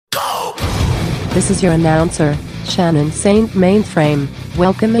This is your announcer, Shannon Saint Mainframe,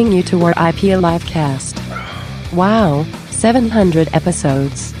 welcoming you to our IP Livecast. Wow, 700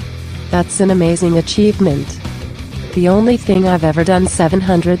 episodes. That's an amazing achievement. The only thing I've ever done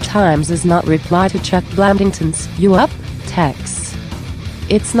 700 times is not reply to Chuck Blandington's "You up?" texts.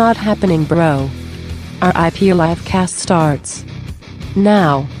 It's not happening, bro. Our IP Livecast starts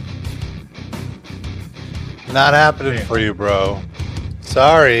now. Not happening for you, bro.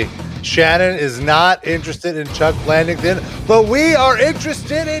 Sorry. Shannon is not interested in Chuck Blandington, but we are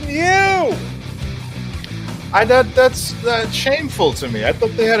interested in you. That's shameful to me. I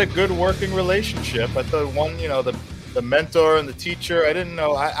thought they had a good working relationship. I thought one, the mentor and the teacher. I didn't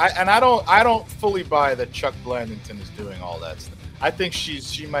know. I don't fully buy that Chuck Blandington is doing all that stuff. I think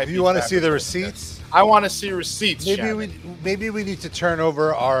she might. Do you want to see the receipts? I want to see receipts. Maybe we need to turn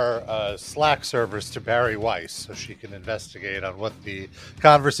over our Slack servers to Barry Weiss so she can investigate on what the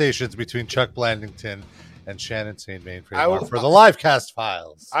conversations between Chuck Blandington and Shannon Saint Mainframe are for the Livecast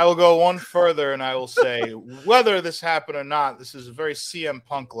files. I will go one further and I will say whether this happened or not, this is very CM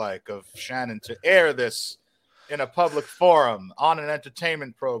Punk-like of Shannon to air this in a public forum on an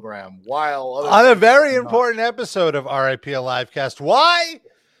entertainment program while on a very important episode of RIP Livecast. Why?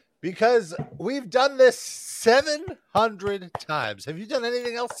 Because we've done this 700 times. Have you done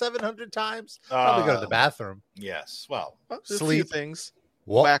anything else 700 times? Probably go to the bathroom. Yes. Well, sleep things.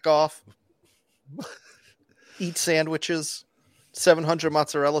 What? Whack off. Eat sandwiches. 700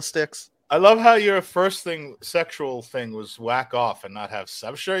 mozzarella sticks. I love how your first sexual thing was whack off and not have sex.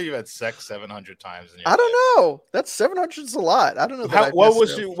 I'm sure you had sex 700 times. I don't know. That's 700 is a lot. I don't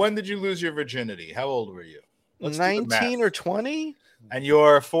know. When did you lose your virginity? How old were you? 19 or 20? And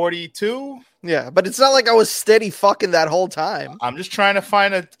you're 42? Yeah, but it's not like I was steady fucking that whole time. I'm just trying to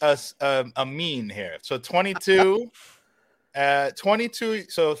find a mean here. So 22, 22.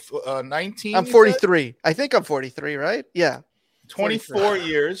 So 19. I'm 43. I think I'm 43, right? Yeah. 24 43.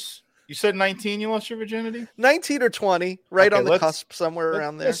 years. You said 19. You lost your virginity. 19 or 20, right on the cusp, somewhere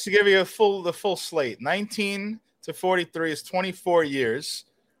around there. Let's give you the full slate. 19 to 43 is 24 years.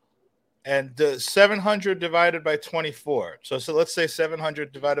 And 700 divided by 24. So let's say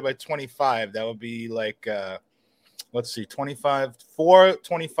 700 divided by 25. That would be like, let's see, 25.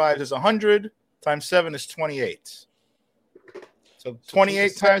 25 is 100 times 7 is 28. So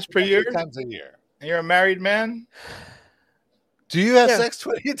 28 times per year. Times a year. And you're a married man. Do you have sex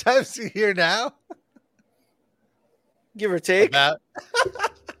 28 times a year now? Give or take. Yeah,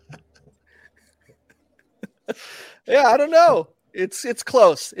 I don't know. It's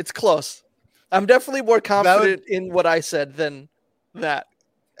close. It's close. I'm definitely more confident in what I said than that.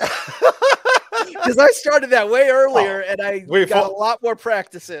 Because I started that way earlier, and I got a lot more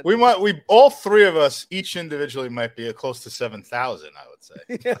practice in. We all three of us, each individually, might be close to 7,000. I would say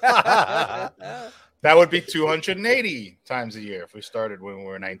that would be 280 times a year if we started when we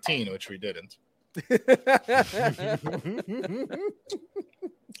were 19, which we didn't.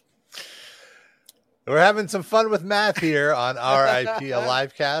 We're having some fun with math here on RIP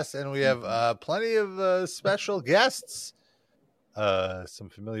Livecast, and we have plenty of special guests, some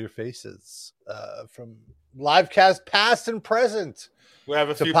familiar faces from Livecast past and present. We have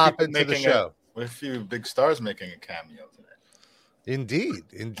a few pop into the show. We have a few big stars making a cameo today.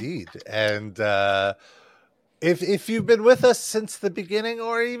 Indeed. And if you've been with us since the beginning,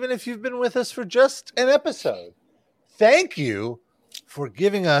 or even if you've been with us for just an episode, thank you for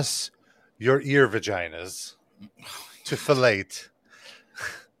giving us your ear vaginas to fillet.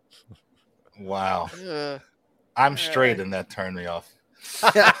 Wow. I'm straight and that turned me off.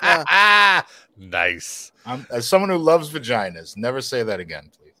 Nice. As someone who loves vaginas, never say that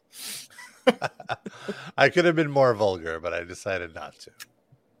again, please. I could have been more vulgar, but I decided not to.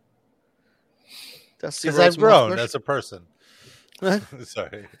 Because I've grown as a person.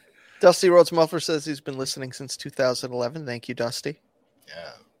 Sorry. Dusty Rhodes Muffler says he's been listening since 2011. Thank you, Dusty.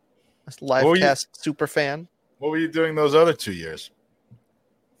 Yeah. Livecast super fan. What were you doing those other 2 years?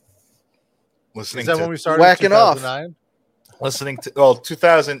 Listening Is that to when we started? Whacking off. Listening to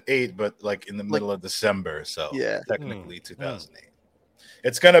 2008, but like in the middle of December, so technically 2008.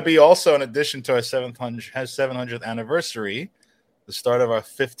 It's going to be also in addition to our 700th anniversary, the start of our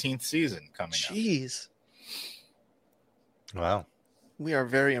 15th season coming up. Jeez. Wow. We are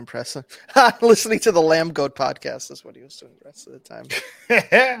very impressive. Listening to the Lamb Goat podcast is what he was doing the rest of the time.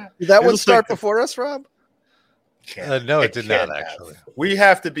 Did that one start before us, Rob? No, it did not, actually. We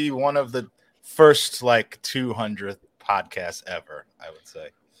have to be one of the first 200th podcasts ever, I would say.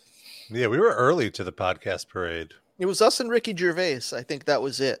 Yeah, we were early to the podcast parade. It was us and Ricky Gervais. I think that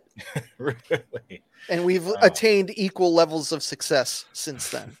was it. Really? And we've attained equal levels of success since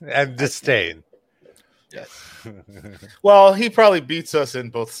then. And disdain. Yes. Well, he probably beats us in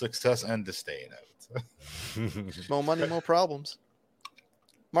both success and disdain. I would say. More money, more problems.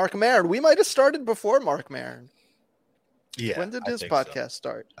 Mark Maron. We might have started before Mark Maron. Yeah. When did I his think podcast so.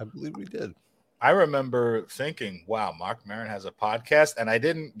 start? I believe we did. I remember thinking, wow, Mark Maron has a podcast, and I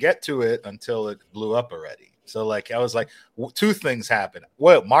didn't get to it until it blew up already. So, like, I was like, two things happened.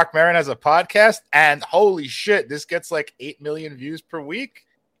 Well, Mark Maron has a podcast, and holy shit, this gets like 8 million views per week.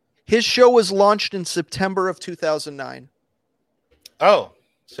 His show was launched in September of 2009. Oh,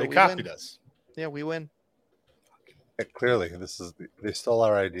 so So he we copied win. us. Yeah, we win. Yeah, clearly, they stole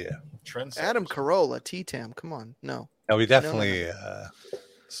our idea. Trendsetters. Adam Carolla, T-Tam. Come on. No. No, we definitely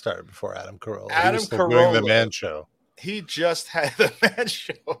started before Adam Carolla. He Adam was still doing the Carolla. Man Show. He just had the Man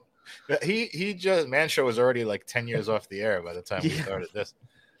Show. He just Man Show was already like 10 years off the air by the time we started this.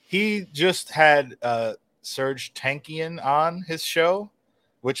 He just had Serge Tankian on his show,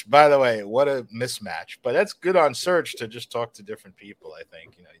 which, by the way, what a mismatch. But that's good on Serge to just talk to different people. I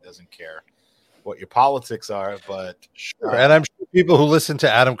think he doesn't care what your politics are, but Sure. And I'm sure people who listen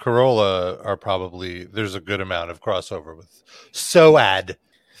to Adam Carolla are probably there's a good amount of crossover with SOAD.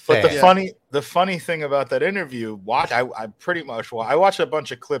 But fans. the funny thing about that interview, I watched a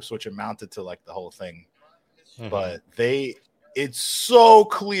bunch of clips which amounted to like the whole thing, but it's so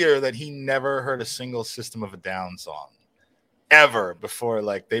clear that he never heard a single System of a Down song ever before.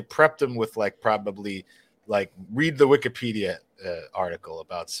 Like they prepped him with like probably like read the Wikipedia article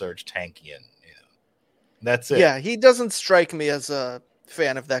about Serge Tankian. That's it. Yeah, he doesn't strike me as a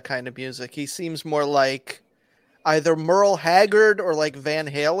fan of that kind of music. He seems more like either Merle Haggard or like Van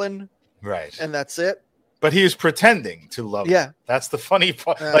Halen, Right. and that's it. But he was pretending to love Yeah. it. That's the funny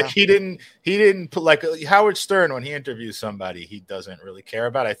part. Like he didn't put like Howard Stern when he interviews somebody he doesn't really care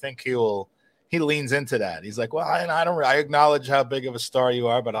about. I think he leans into that. He's like, well, I acknowledge how big of a star you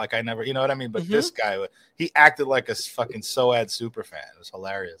are, but like I never, you know what I mean? But this guy, he acted like a fucking SOAD super fan. It was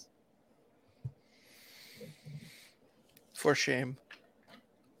hilarious. For shame.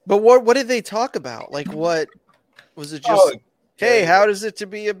 But what did they talk about? Like, what was it? Just hey, how does it to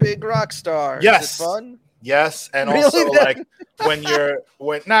be a big rock star? Yes. Is it fun? Yes, and Really? also like when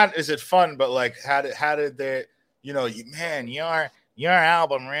not is it fun, but like how did they, your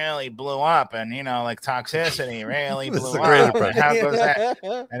album really blew up, and like Toxicity really This is blew a great up. And impression. how goes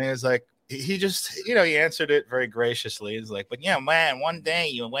that? And he was like, he just, he answered it very graciously. He's like, but yeah, man, one day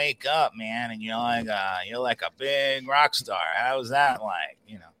you wake up, man, and you're like a big rock star. How's that like?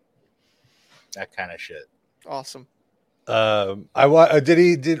 That kind of shit. Awesome.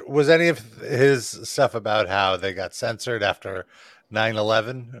 Was any of his stuff about how they got censored after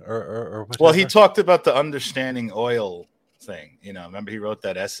 9/11 or whatever? Well, he talked about the understanding oil thing. Remember he wrote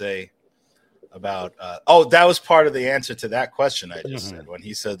that essay about that was part of the answer to that question I just said, when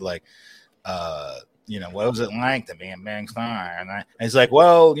he said like what was it like to be a big star? And he's like,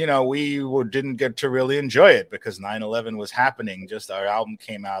 well, we didn't get to really enjoy it because 9/11 was happening. Just our album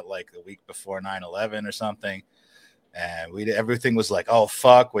came out like the week before 9/11 or something. And everything was like, oh,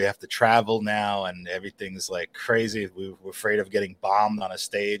 fuck, we have to travel now. And everything's like crazy. We were afraid of getting bombed on a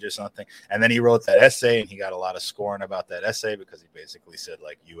stage or something. And then he wrote that essay, and he got a lot of scorn about that essay because he basically said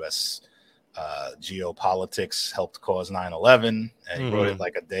like U.S. Geopolitics helped cause 9/11. And he wrote it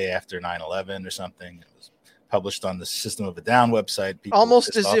like a day after 9/11 or something. It was published on the System of a Down website. People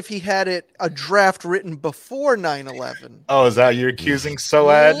Almost as if he had a draft written before 9/11. Oh, is that you're accusing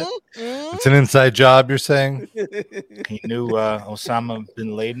SOAD? It's an inside job, you're saying? He knew Osama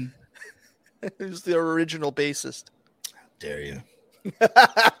bin Laden. Who's the original bassist? Dare you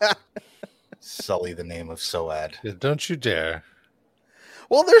sully the name of SOAD? Yeah, don't you dare.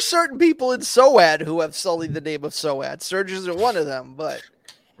 Well, there's certain people in SOAD who have sullied the name of SOAD. Serge isn't one of them, but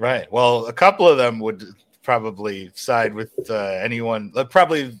Right. Well, a couple of them would probably side with anyone.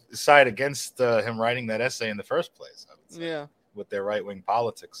 Probably side against him writing that essay in the first place. I would say, yeah. with their right-wing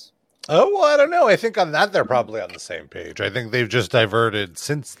politics. Oh, well, I don't know. I think on that they're probably on the same page. I think they've just diverted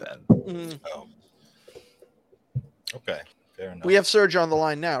since then. Oh. Okay. Fair enough. We have Serge on the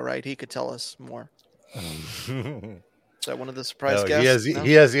line now, right? He could tell us more. Is that one of the surprise guests?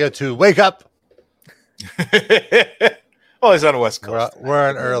 He has yet to wake up. Well, he's on the West Coast. We're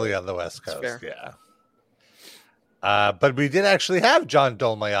on early on the West Coast. Fair. Yeah. But we did actually have John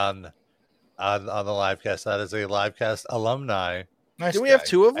Dolmayan on the livecast. That is a livecast alumni. Nice Do we guy. have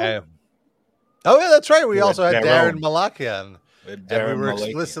two of them? Oh, yeah, that's right. We Yeah, also had Darren. Darren Malakian. With And we Darren were Malakian.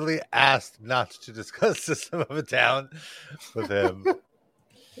 explicitly asked not to discuss System of a Down with him.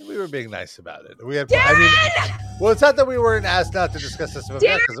 We were being nice about it. Well, it's not that we weren't asked not to discuss System of a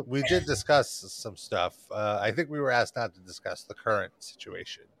Down, because we did discuss some stuff. I think we were asked not to discuss the current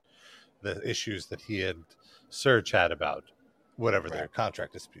situation the issues that he and Serge had about whatever their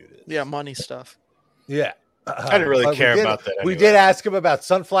contract dispute is. Yeah, money stuff. Yeah. I didn't really care about that. We anyway. did ask him about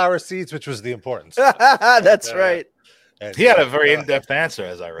sunflower seeds, which was the important stuff. That's right. And He had a very in-depth answer,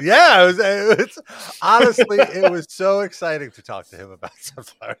 as I recall. Yeah, it was honestly, it was so exciting to talk to him about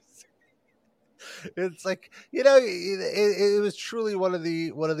sunflower seeds. It's like, it was truly one of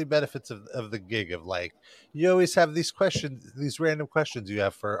the benefits of the gig of like, you always have these questions, these random questions you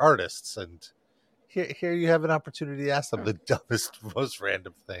have for artists, and here you have an opportunity to ask them the dumbest, most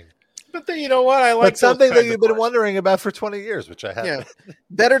random thing. But then, you know what? I like something that you've been wondering about for 20 years, which I haven't. Yeah.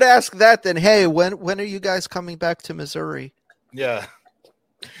 Better to ask that than, hey, when are you guys coming back to Missouri? Yeah.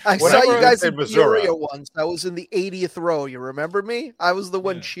 I saw you guys in Peoria once. I was in the 80th row. You remember me? I was the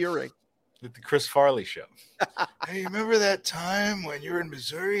one cheering. At the Chris Farley show. Hey, remember that time when you were in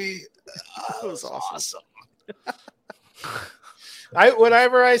Missouri? That was awesome.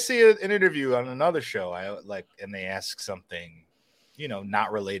 Whenever I see an interview on another show, and they ask something,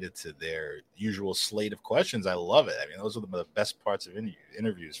 not related to their usual slate of questions, I love it. I mean, those are the best parts of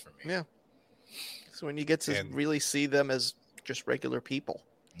interviews for me. Yeah. So when you get to really see them as just regular people.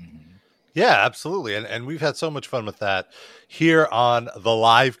 Mm-hmm. Yeah, absolutely. And we've had so much fun with that here on the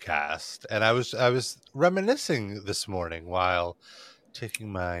live cast. And I was reminiscing this morning while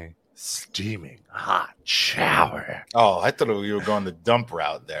taking my steaming hot shower. Oh, I thought you were going the dump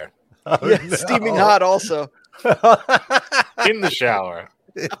route there. Oh, yeah, no. Steaming hot also. In the shower.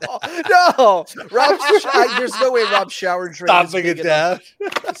 No, Rob. There's no way Rob shower drain. Stomping it down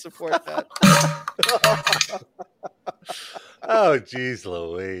to support that. Oh, geez,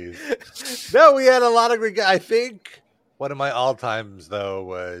 Louise. No, we had a lot of great guys. I think one of my all times though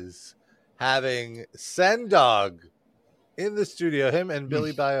was having Sendog in the studio. Him and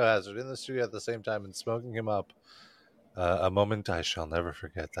Billy Biohazard in the studio at the same time and smoking him up. A moment I shall never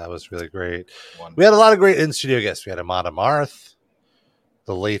forget. That was really great. Wonderful. We had a lot of great in-studio guests. We had Amanda Marth,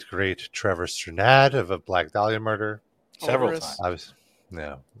 the late, great Trevor Strnad of A Black Dahlia Murder. Several times.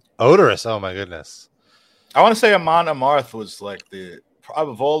 Odorous. Oh, my goodness. I want to say Amanda Marth was like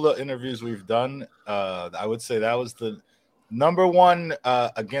of all the interviews we've done, I would say that was the number one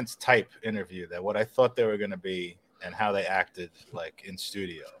against type interview, that what I thought they were going to be and how they acted like in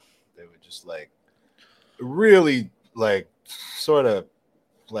studio. They were just like really like sort of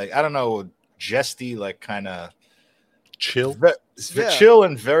like, I don't know, jesty, like kind of chill, chill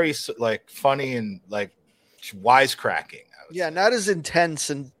and very like funny and like wisecracking. Yeah, not as intense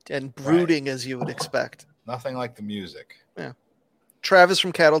and brooding as you would expect. Nothing like the music. Yeah. Travis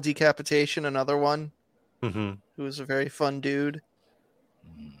from Cattle Decapitation, another one, who was a very fun dude.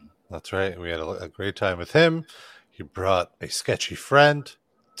 That's right. We had a great time with him. He brought a sketchy friend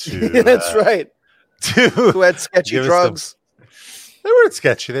to. That's right. Who had sketchy drugs. They weren't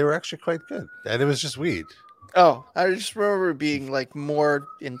sketchy. They were actually quite good. And it was just weed. Oh, I just remember it being like more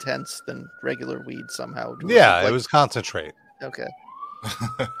intense than regular weed somehow. Yeah, it was concentrate. Okay.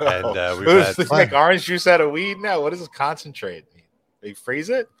 And we had like orange juice out of weed now. What does this concentrate mean? They freeze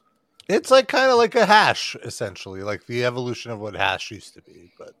it? It's like kind of like a hash, essentially, like the evolution of what hash used to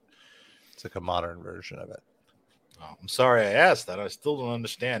be, but it's like a modern version of it. Oh, I'm sorry I asked that. I still don't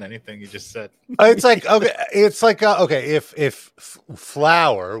understand anything you just said. It's like okay, it's like okay, if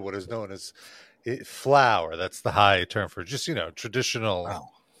flour, what is known as flour, that's the high term for just traditional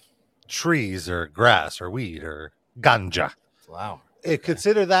trees or grass or weed or ganja. Flour.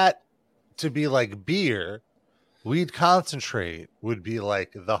 Consider that to be like beer. Weed concentrate would be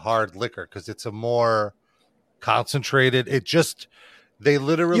like the hard liquor because it's a more concentrated. They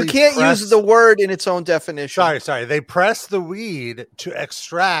literally you can't use the word in its own definition. Sorry. They press the weed to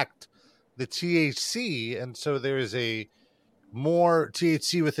extract the THC, and so there is a more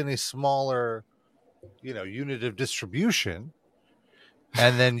THC within a smaller, unit of distribution,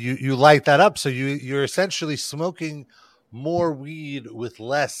 and then you light that up. So you're essentially smoking more weed with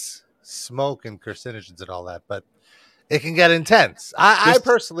less smoke and carcinogens and all that, but it can get intense. I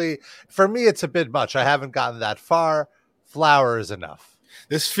personally, for me, it's a bit much. I haven't gotten that far. Flour is enough.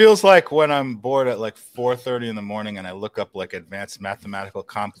 This feels like when I'm bored at like 4:30 in the morning and I look up like advanced mathematical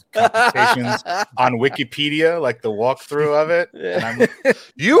computations on Wikipedia, like the walkthrough of it. And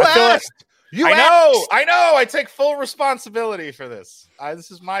I know. I take full responsibility for this.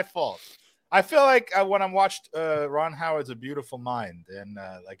 This is my fault. I feel like when I watched Ron Howard's A Beautiful Mind, and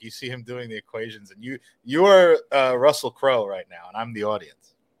like you see him doing the equations, and you're Russell Crowe right now, and I'm the audience.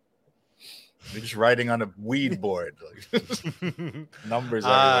 You're just writing on a weed board, numbers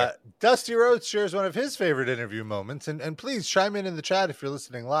everywhere. Dusty Rhodes shares one of his favorite interview moments, and please chime in the chat if you're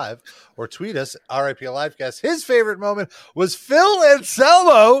listening live, or tweet us RIP Livecast. His favorite moment was Phil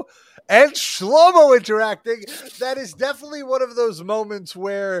Anselmo and Shlomo interacting. That is definitely one of those moments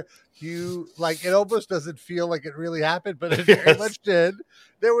where you like it almost doesn't feel like it really happened, but it very much did.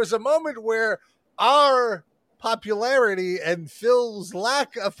 There was a moment where our popularity and Phil's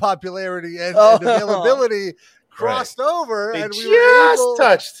lack of popularity and availability crossed over, They and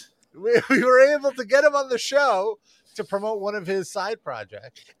touched. We were able to get him on the show to promote one of his side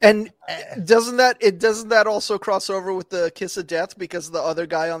projects. And doesn't that also cross over with the kiss of death because the other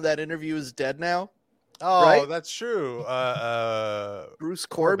guy on that interview is dead now? Oh, right? That's true. Bruce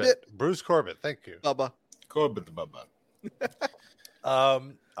Corbett. Bruce Corbett. Thank you. Bubba. Corbett the Bubba.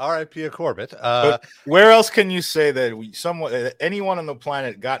 R.I.P. a Corbett. But where else can you say that anyone on the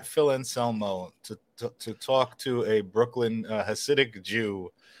planet got Phil Anselmo to talk to a Brooklyn Hasidic Jew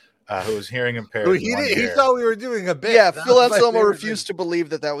who was hearing impaired? He thought we were doing a bit. Yeah, Phil Anselmo refused to believe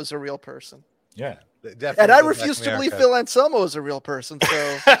that was a real person. Yeah. Definitely, and I refuse to believe Phil Anselmo is a real person. So,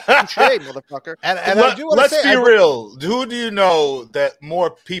 shame, motherfucker. And I do want to say, let's be real. Who do you know that more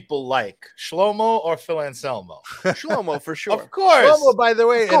people like, Shlomo or Phil Anselmo? Shlomo for sure. Of course. Shlomo, by the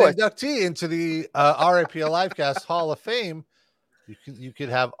way, an inductee into the RIP Livecast Hall of Fame. You could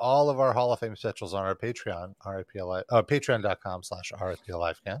have all of our Hall of Fame specials on our Patreon, patreon.com/RIP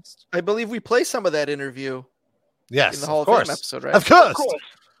Livecast. I believe we play some of that interview. Yes, in the Hall of Fame episode, right? Of course.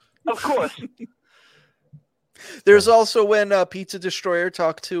 Of course. There's also when Pizza Destroyer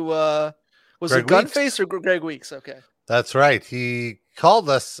talked to was Greg it Gunface or Greg Weeks? Okay, that's right. He called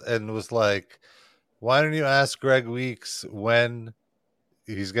us and was like, "Why don't you ask Greg Weeks when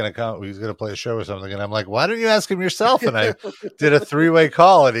he's gonna come? He's gonna play a show or something." And I'm like, "Why don't you ask him yourself?" And I did a 3-way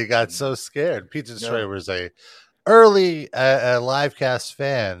call, and he got so scared. Pizza Destroyer was a early Livecast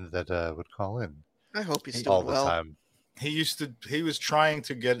fan that would call in. I hope he's all doing the well. time. He was trying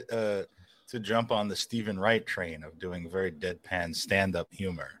to get to jump on the Stephen Wright train of doing very deadpan stand-up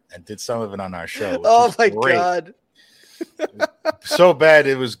humor, and did some of it on our show. Oh my god! So bad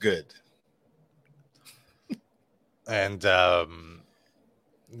it was good. And that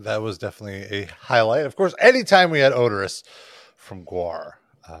was definitely a highlight. Of course, anytime we had Odorous from Gwar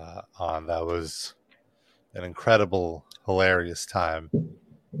on, that was an incredible, hilarious time. And,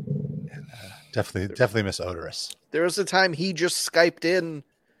 definitely miss Odorous. There was a time he just Skyped in,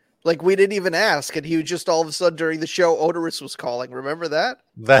 like we didn't even ask, and he was just all of a sudden during the show, Odorous was calling. Remember that?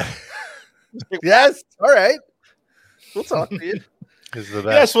 Yes. All right. We'll talk to you.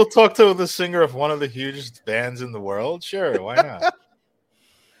 Yes, we'll talk to the singer of one of the hugest bands in the world. Sure, why not?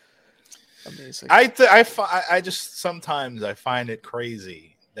 Amazing. I just sometimes I find it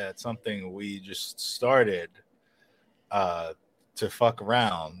crazy that something we just started to fuck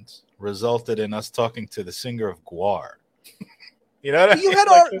around resulted in us talking to the singer of Gwar. You know what I mean? You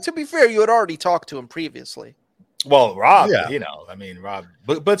had to be fair, you had already talked to him previously. Well, Rob, yeah. Rob,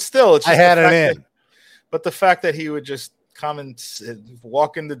 but still, it's just I had it in. But the fact that he would just come and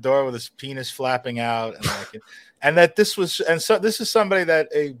walk in the door with his penis flapping out, and that this is somebody that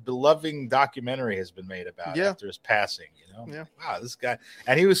a beloved documentary has been made about after his passing. You know, wow, this guy,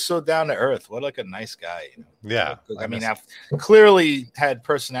 and he was so down to earth. What like a nice guy. You know? Yeah, I mean, I've clearly had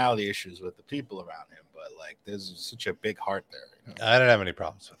personality issues with the people around him, but like, there's such a big heart there. You know? I don't have any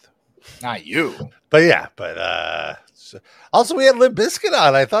problems with him. Not you, but also we had Limp Bizkit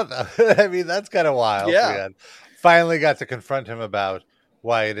on. I thought, I mean, that's kind of wild. Yeah. We finally got to confront him about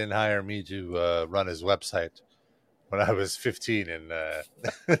why he didn't hire me to run his website when I was 15, and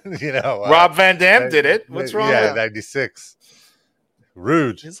Rob Van Dam did it. What's wrong? Yeah, 96.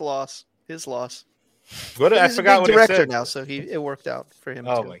 Rude. His loss. What I forgot what director he said. now, so it worked out for him.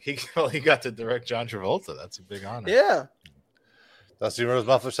 Oh, too. he got to direct John Travolta. That's a big honor. Yeah. Dusty Rose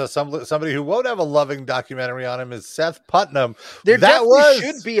Buffalo says somebody who won't have a loving documentary on him is Seth Putnam. There definitely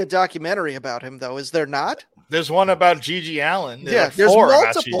should be a documentary about him, though. Is there not? There's one about Gigi Allen. There's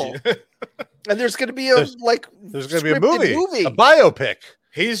multiple. And there's going to be there's going to be a movie, a biopic.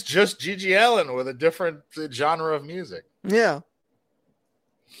 He's just Gigi Allen with a different genre of music. Yeah.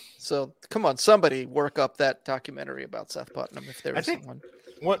 So come on, somebody work up that documentary about Seth Putnam if there is someone.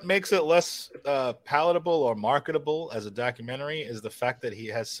 What makes it less palatable or marketable as a documentary is the fact that he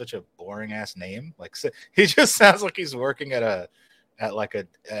has such a boring ass name. Like he just sounds like he's working at a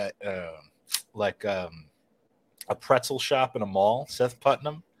pretzel shop in a mall. Seth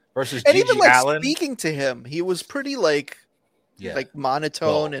Putnam versus and Gigi even like Allen. Speaking to him, he was pretty like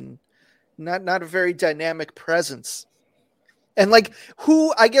monotone and not a very dynamic presence. And like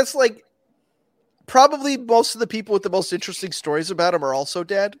I guess like. Probably most of the people with the most interesting stories about him are also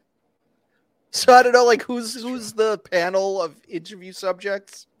dead. So I don't know, like who's the panel of interview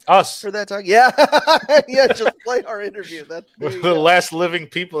subjects? Us. for that talk? Yeah, yeah. Just play our interview. We're the last living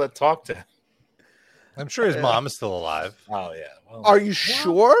people that talked to him. I'm sure his mom is still alive. Oh yeah. Well, Are you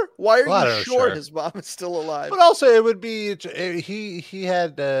sure? Why are Well, I you don't know, sure sure. his mom is still alive? But also, it would be he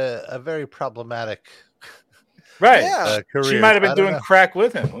had a very problematic right. Yeah. career. She might have I been don't doing know. crack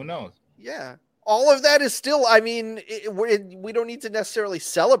with him. Who knows? Yeah. All of that is still, I mean, we don't need to necessarily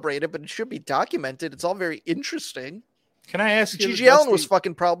celebrate it, but it should be documented. It's all very interesting. Can I ask you? Gigi Allen was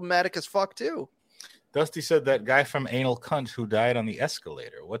fucking problematic as fuck, too. Dusty said that guy from Anal Cunt who died on the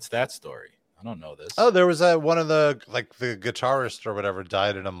escalator. What's that story? I don't know this. Oh, there was one of the guitarist or whatever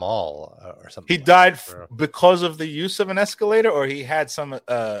died in a mall or something. He died because of the use of an escalator, or he had some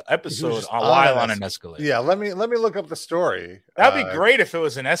episode while on an escalator. Yeah, let me look up the story. That'd be great if it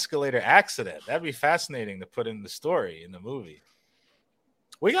was an escalator accident. That'd be fascinating to put in the story in the movie.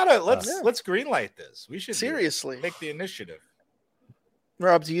 We gotta let's greenlight this. We should seriously take the initiative.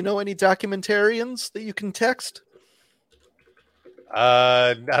 Rob, do you know any documentarians that you can text?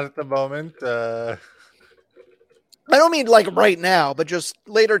 Not at the moment. I don't mean like right now, but just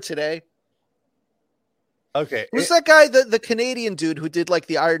later today. Okay. Who's that guy, the Canadian dude who did like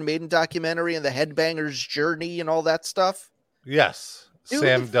the Iron Maiden documentary and the Headbangers Journey and all that stuff? Yes. Dude,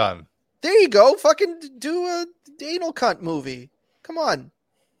 Sam Dunn. There you go. Fucking do a Anal Cunt movie. Come on.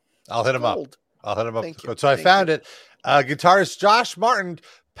 I'll hit him up. Thank you. So I found it. Guitarist Josh Martin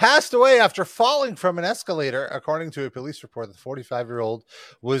passed away after falling from an escalator. According to a police report, the 45-year-old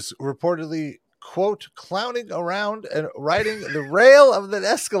was reportedly, quote, clowning around and riding the rail of the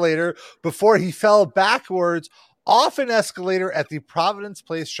escalator before he fell backwards off an escalator at the Providence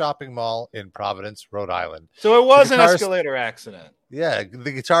Place shopping mall in Providence, Rhode Island. So it was an escalator accident. Yeah,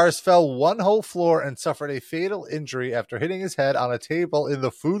 the guitarist fell one whole floor and suffered a fatal injury after hitting his head on a table in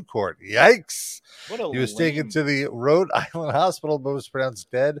the food court. Yikes! He was taken to the Rhode Island hospital, but was pronounced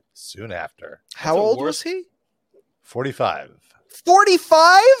dead soon after. How old was he? 45.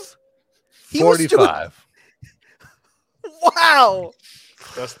 45? 45. Wow!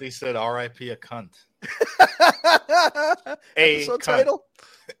 Dusty said, "R.I.P. a cunt." Episode title?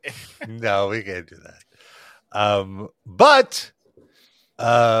 No, we can't do that. But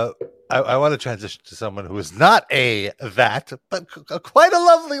I want to transition to someone who is not but quite a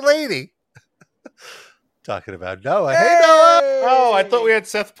lovely lady. Talking about Noah. Hey, Noah. Oh, I thought we had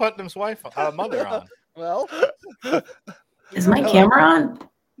Seth Putnam's mother on. Well, is my camera on?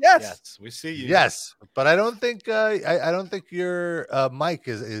 Yes, we see you. Yes, but I don't think I don't think your mic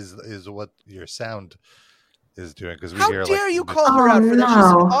is what your sound is doing, because we hear. How dare you call her out for that?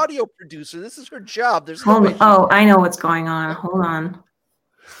 She's an audio producer. This is her job. There's I know what's going on. Hold on.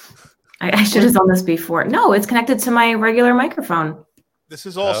 I should have done this before. No, it's connected to my regular microphone. This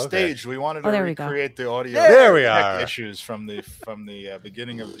is all staged. We wanted to recreate the audio. There we are. Issues from the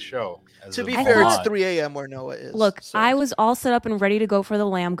beginning of the show. To be fair, it's 3 a.m. where Noah is. Look, I was all set up and ready to go for the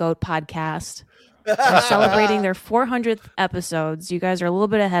Lamb Goat podcast. They're celebrating their 400th episodes. You guys are a little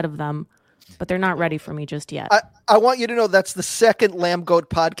bit ahead of them, but they're not ready for me just yet. I want you to know that's the second Lamb Goat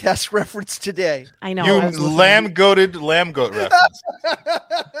podcast reference today. I know. You lamb goat reference.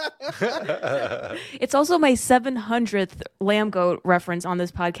 It's also my 700th Lamb Goat reference on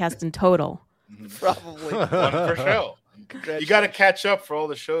this podcast in total. Probably. One per show. You got to catch up for all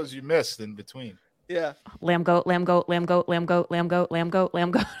the shows you missed in between. Yeah. Lamb Goat, Lamb Goat, Lamb Goat, Lamb Goat, Lamb Goat, Lamb Goat,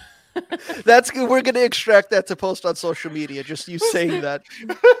 Lamb Goat. That's good. We're going to extract that to post on social media. Just you saying that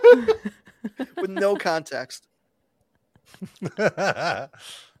with no context. But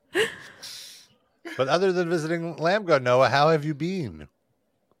other than visiting Lamb Goat, Noah, how have you been?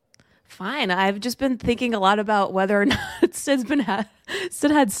 Fine. I've just been thinking a lot about whether or not Sid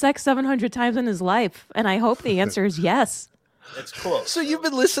had sex 700 times in his life, and I hope the answer is yes. It's cool. So you've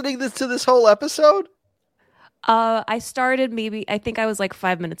been listening to this whole episode? I started I think I was like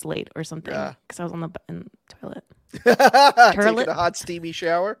 5 minutes late or something because I was in the toilet. Taking a hot steamy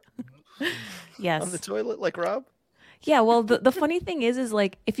shower? Yes. On the toilet like Rob? Yeah, well, the funny thing is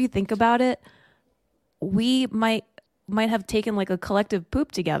like, if you think about it, we might have taken like a collective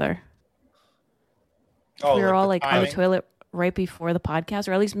poop together. We were all like on the toilet right before the podcast,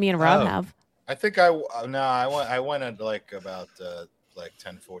 or at least me and Rob have. I think I went at like about 10:45.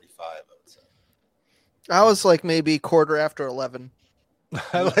 I would say. I was like maybe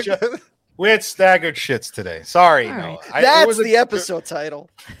 11:15. We had staggered shits today. Sorry, right. That's the episode title.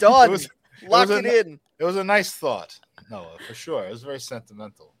 Done. Lock it in. It was a nice thought, Noah, for sure. It was very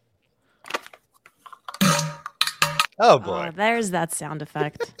sentimental. Oh boy! There's that sound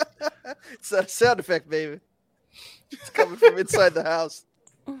effect. It's that sound effect, baby. It's coming from inside the house.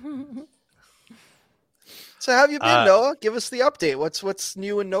 So how have you been, Noah? Give us the update. What's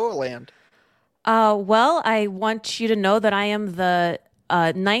new in Noah land? Well, I want you to know that I am the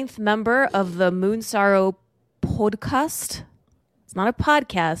 9th member of the Moon Sorrow podcast. It's not a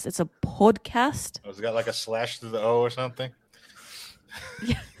podcast; it's a podcast. Oh, it's got like a slash through the O or something.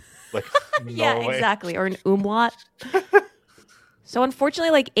 Yeah, like yeah, Norway. exactly, or an umlaut. So, unfortunately,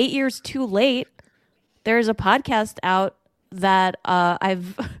 like 8 years too late, there's a podcast out that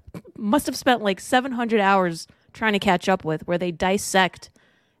I've must have spent like 700 hours trying to catch up with, where they dissect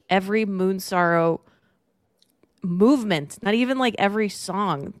every Moon Sorrow movement, not even like every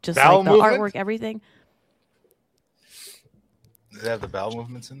song, just Bowel like the movement? artwork, everything. Does it have the bowel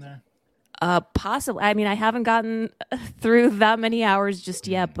movements in there? Possibly. I mean, I haven't gotten through that many hours just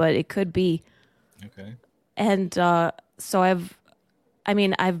yet, but it could be. Okay. And so I've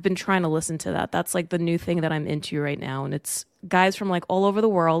been trying to listen to that. That's like the new thing that I'm into right now, and it's guys from like all over the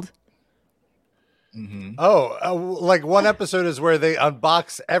world. Mm-hmm. Oh, like one episode is where they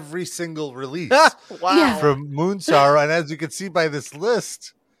unbox every single release Wow. Yeah. from Moon Sorrow, and as you can see by this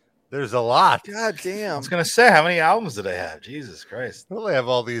list, there's a lot. God I damn. was gonna say, how many albums do they have? Jesus Christ! Well, they have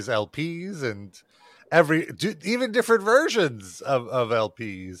all these LPs and even different versions of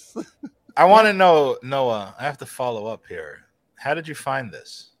LPs. I want to know, Noah. I have to follow up here. How did you find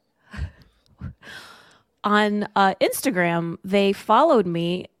this? On Instagram, they followed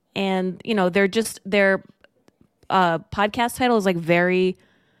me, and you know, their podcast title is like very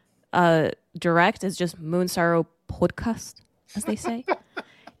direct. It's just Moon Sorrow podcast, as they say.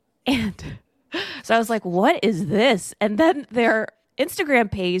 And so I was like, what is this? And then their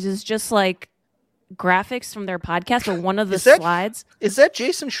Instagram page is just like graphics from their podcast, or one of the slides. Is that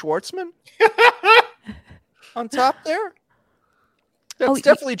Jason Schwartzman on top there? That's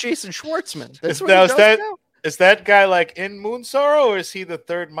definitely Jason Schwartzman. That's what he does now? Is that guy like in Moon Sorrow, or is he the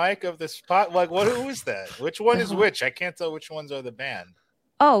third mic of this spot? Like, who is that? Which one is which? I can't tell which ones are the band.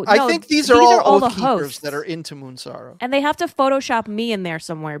 Oh, I no, think these are all the Oath Keepers hosts that are into Moon Sorrow. and they have to Photoshop me in there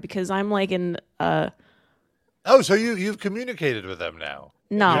somewhere because I'm like in. Oh, so you've communicated with them now?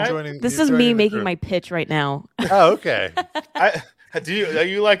 No, this is me making my pitch right now. Oh, okay. Are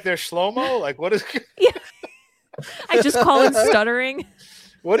you like their slow mo? Like, what is? Yeah. I just call it stuttering.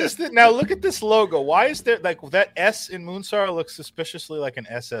 What is that? Now look at this logo. Why is there like that S in Moon Sorrow looks suspiciously like an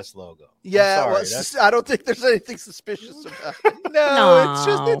SS logo? Yeah, I'm well, sorry, I don't think there's anything suspicious about it. No,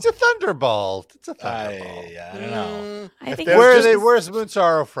 it's a Thunderbolt. It's a Thunderbolt. I don't know. I think Where's Moon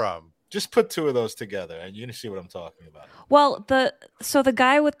Sorrow from? Just put two of those together, and you can see what I'm talking about. Well, the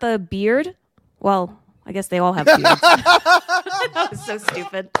guy with the beard. Well, I guess they all have beards. It's so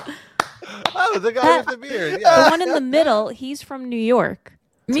stupid. Oh, the guy with the beard. Yeah. The one in the middle, he's from New York.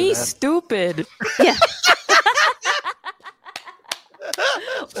 Me stupid. Yeah.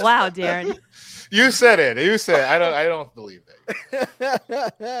 Wow, Darren. You said it. I don't believe it.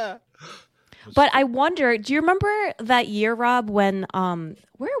 But I wonder, do you remember that year, Rob, when where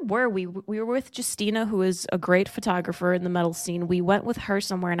were we? We were with Justina, who is a great photographer in the metal scene. We went with her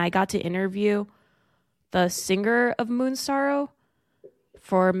somewhere, and I got to interview the singer of Moon Sorrow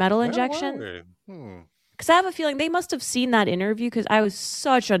for Metal Injection. Because I have a feeling they must have seen that interview, because I was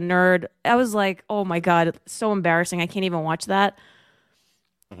such a nerd. I was like, oh my God, it's so embarrassing. I can't even watch that.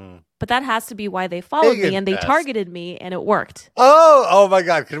 Mm-hmm. But that has to be why they followed me, and they targeted me, and it worked. Oh my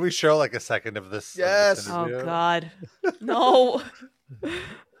God. Can we show like a second of this? Yes. Oh God. No.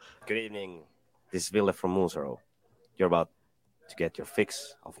 Good evening. This is Ville from Moon Sorrow. You're about to get your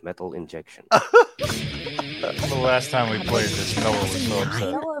fix of Metal Injection. That's the last time we played this. Noah was so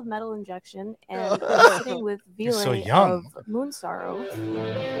upset. Noah of Metal Injection, and I'm sitting with Ville so young. of Moon Sorrow.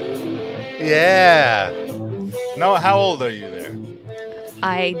 Yeah. Noah, how old are you there?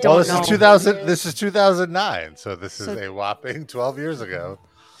 I don't know. This is 2009, so this is a whopping 12 years ago,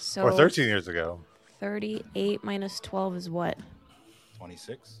 So or 13 years ago. 38 minus 12 is what?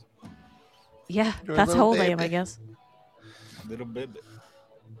 26. Yeah, You're a that's how little old I am, baby. I guess. A little bit.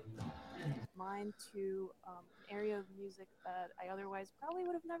 Mine to area of music that I otherwise probably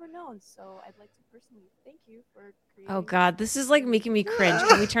would have never known. So I'd like to personally thank you for creating. Oh God, this is like making me cringe.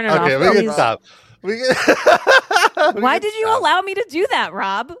 Can we turn it Okay, off? we Please? can stop. Why did you allow me to do that,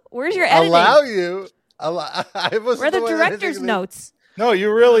 Rob? Where's your editing? Allow you? I was. Where are the director's notes? No,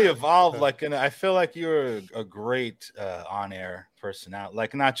 you really evolved. Like, and I feel like you're a great on-air personality.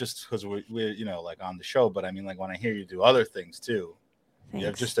 Like, not just because we're like on the show, but I mean, like when I hear you do other things too. Thanks. You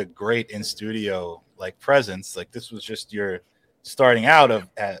have just a great in studio like presence. Like this was just your starting out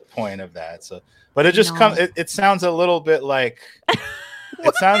at point of that. So, but it just comes. It sounds a little bit like.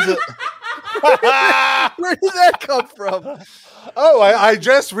 It sounds. Where did that come from? Oh, I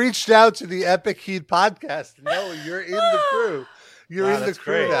just reached out to the Epic Heat podcast. No, you're in the crew. You're Wow, in the that's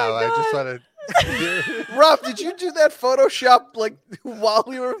crew great. now. I just want to. Rob, did you do that Photoshop like while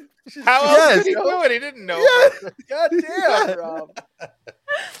we were? How else Yes. did he do it? He didn't know. Yeah. God damn, Rob.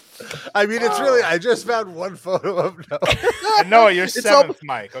 I mean, it's really. I just found one photo of Noah. And Noah, you're It's seventh,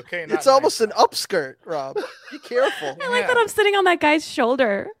 Mike. Okay, not It's almost ninth. an upskirt, Rob. Be careful. I like that I'm sitting on that guy's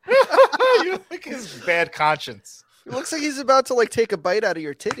shoulder. You like his bad conscience. It looks like he's about to like take a bite out of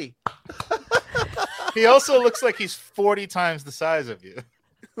your titty. He also looks like he's 40 times the size of you.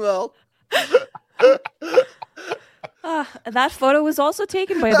 Well, That photo was also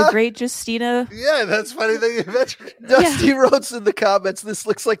taken by the great Justina. Yeah, that's funny that you mentioned. Dusty wrote in the comments, "This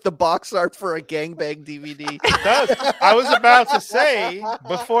looks like the box art for a gangbang DVD." It does. I was about to say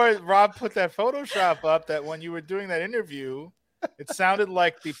before Rob put that Photoshop up that when you were doing that interview, it sounded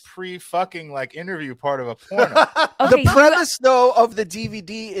like the pre-fucking like interview part of a porno. Okay, The premise, though, of the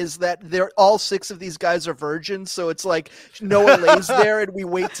DVD is that they're all 6 of these guys are virgins, so it's like Noah lays there, and we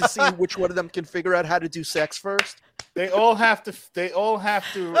wait to see which one of them can figure out how to do sex first. They all have to.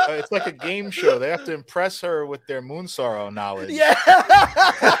 It's like a game show. They have to impress her with their Moon Sorrow knowledge Yeah.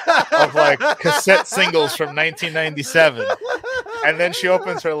 of like cassette singles from 1997, and then she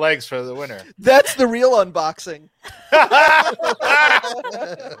opens her legs for the winner. That's the real unboxing.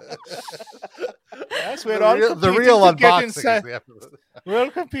 Yes, we're all The real competing to get unboxing. Is inside. the episode. We're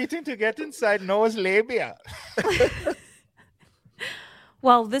all competing to get inside Noah's labia.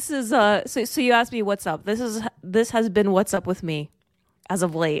 Well, this is so you asked me what's up. This has been what's up with me as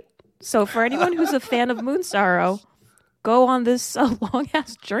of late. So for anyone who's a fan of Moon Sorrow, go on this long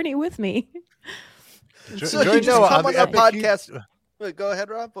ass journey with me. So Join you just Noah come on the Epic Heat- podcast. Wait, go ahead,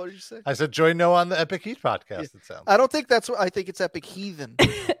 Rob. What did you say? I said join Noah on the Epic Heat podcast. It sounds. I don't think that's what I think. It's Epic Heathen.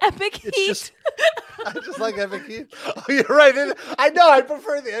 Epic It's Heat. just I just like Epic Heat. Oh, you're right. I know. I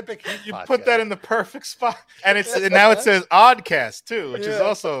prefer the Epic Heat. You podcast. put that in the perfect spot, and now it says Oddcast too, which is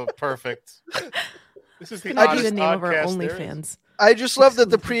also perfect. This is the Gonna be oddest the name of our Oddcast there is. OnlyFans. I just love that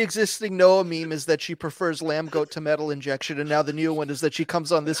the pre-existing Noah meme is that she prefers lamb goat to metal injection, and now the new one is that she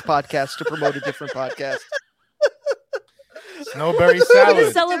comes on this podcast to promote a different podcast. Snowberry For the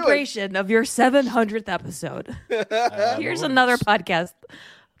salad. celebration of your 700th episode. Here's another podcast.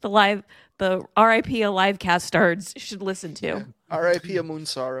 The RIP Alive cast stars should listen to. R.I.P. a Moon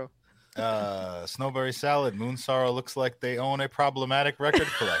Sorrow. Snowberry salad. Moon Sorrow looks like they own a problematic record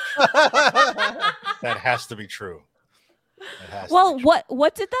collection. That has to be true. Well,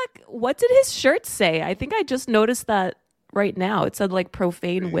 what did his shirt say? I think I just noticed that right now. It said like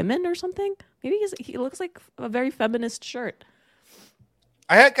profane women or something. Maybe he looks like a very feminist shirt.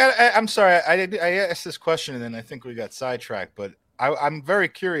 I'm sorry. I asked this question and then I think we got sidetracked. But I'm very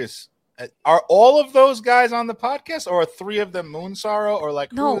curious. Are all of those guys on the podcast, or are 3 of them Moon Sorrow, or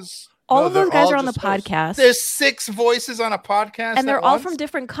like No, who's? all No, of those they're guys all are on the just hosts. podcast, There's 6 voices on a podcast, and they're at all once? from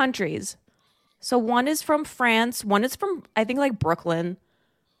different countries. So one is from France, one is from I think like Brooklyn,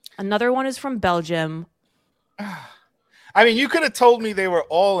 another one is from Belgium. I mean, you could have told me they were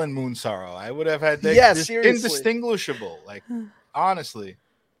all in Moon Sorrow. I would have had that. Yeah, seriously. Indistinguishable. Like, honestly.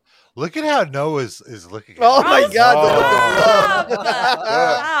 Look at how Noah's is looking. At Oh you. my God! Stop! The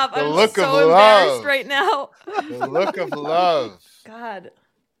Stop! The I'm look so of embarrassed love. right now. The look of love. God.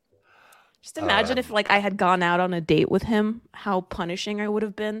 Just imagine if like I had gone out on a date with him, how punishing I would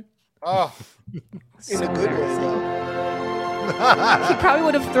have been. Oh, in a good way, though. He probably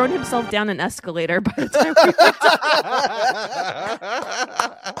would have thrown himself down an escalator by the time we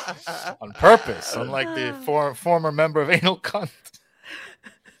on purpose, unlike the former member of Anal Cunt.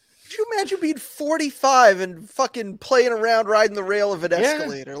 Could you imagine being 45 and fucking playing around riding the rail of an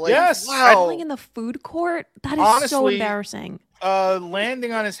escalator? Like, Yes. wow. going in the food court. That is so Honestly, embarrassing.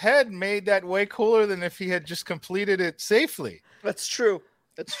 Landing on his head made that way cooler than if he had just completed it safely. That's true.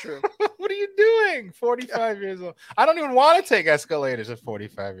 That's true. What are you doing? 45 years old. I don't even want to take escalators at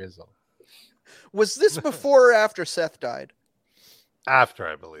 45 years old. Was this before or after Seth died? After,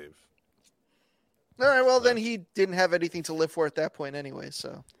 I believe. All right, well, then he didn't have anything to live for at that point anyway,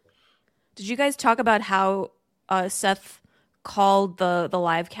 so. Did you guys talk about how Seth called the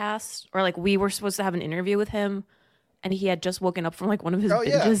live cast, or like we were supposed to have an interview with him, and he had just woken up from like one of his Oh,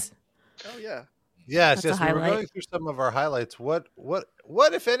 yeah. binges? Oh, yeah. Yes, That's a yes. We were highlight. going through some of our highlights. What,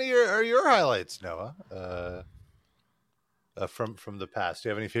 if any, are your highlights, Noah? From the past, do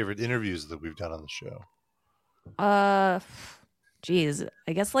you have any favorite interviews that we've done on the show? Geez,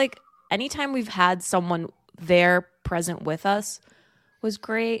 I guess like anytime we've had someone there present with us was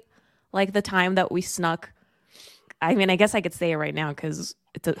great. Like the time that we snuck. I mean, I guess I could say it right now because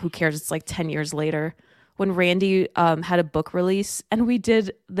who cares? It's like 10 years later. when Randy had a book release, and we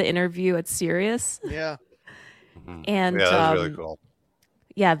did the interview at Sirius. Yeah. And yeah, that was really cool.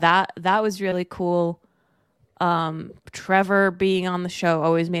 Yeah, that was really cool. Trevor being on the show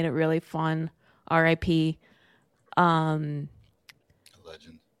always made it really fun. R.I.P. Legend.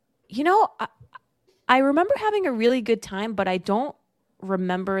 You know, I remember having a really good time, but I don't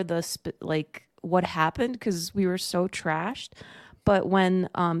remember what happened because we were so trashed. But when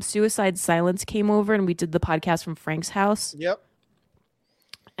Suicide Silence came over and we did the podcast from Frank's house, Yep.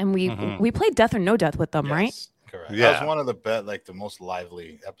 and we played Death or No Death with them, right? Correct. Yeah. That was one of the most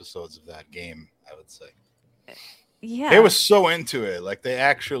lively episodes of that game, I would say. Yeah, They were so into it. Like they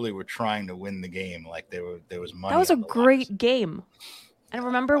actually were trying to win the game. Like there was money. that was a on the great line. game. And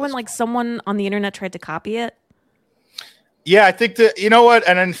remember when someone on the internet tried to copy it? Yeah, I think that, you know what?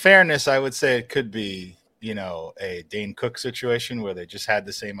 And in fairness, I would say it could be, a Dane Cook situation where they just had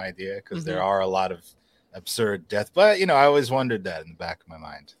the same idea because there are a lot of absurd death. But, I always wondered that in the back of my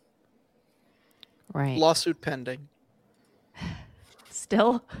mind. Right. Lawsuit pending.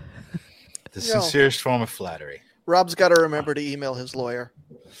 Still? The sincerest form of flattery. Rob's got to remember to email his lawyer.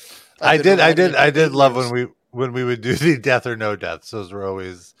 I did love when we would do the Death or No Deaths. Those were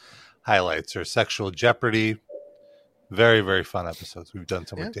always highlights. Or Sexual Jeopardy. Very, very fun episodes. We've done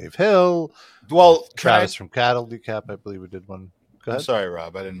some with Dave Hill. Well, Travis from Cattle Decap, I believe we did one. Go I'm ahead. sorry,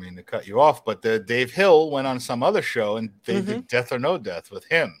 Rob. I didn't mean to cut you off, but Dave Hill went on some other show and they did Death or No Death with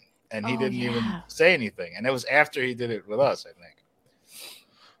him. And he didn't even say anything. And it was after he did it with us, I think.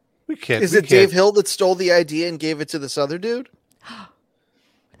 Is it Dave Hill that stole the idea and gave it to this other dude?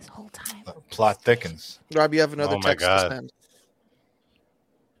 This whole time. Plot thickens. Rob, you have another text to send.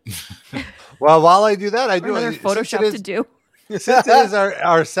 Well, while I do that, I do another Photoshop to do. Since it is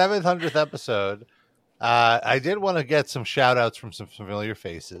our 700th episode, I did want to get some shout outs from some familiar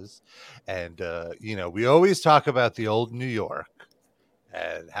faces. And, we always talk about the old New York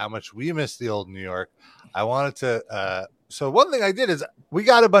and how much we miss the old New York. I wanted to. So one thing I did is we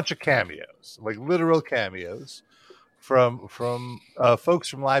got a bunch of cameos, like literal cameos from folks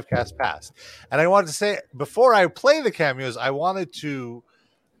from Livecast Past. And I wanted to say, before I play the cameos, I wanted to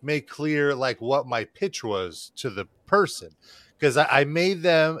make clear like what my pitch was to the person. Because I made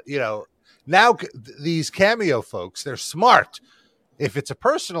them, now these cameo folks, they're smart. If it's a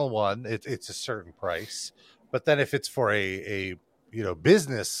personal one, it's a certain price. But then if it's for a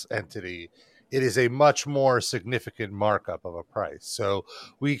business entity, it is a much more significant markup of a price. So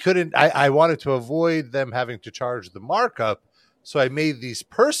we couldn't, I wanted to avoid them having to charge the markup. So I made these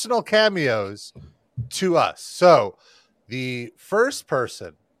personal cameos to us. So the first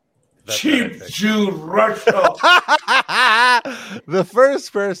person. Cheap Jude Russia. The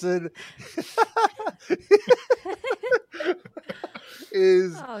first person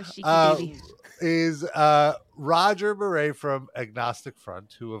is Roger Murray from Agnostic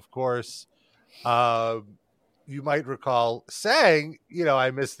Front, who, of course, you might recall sang, I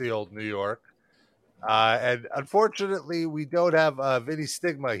miss the old New York. And unfortunately, we don't have Vinny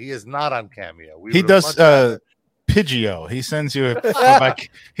Stigma. He is not on Cameo. He does Pidgeo. He sends you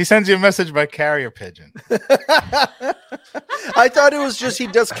a message by carrier pigeon. I thought it was just he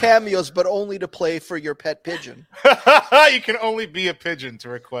does cameos, but only to play for your pet pigeon. You can only be a pigeon to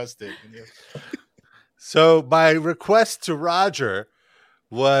request it. So my request to Roger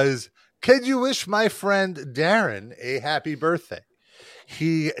was, can you wish my friend Darren a happy birthday?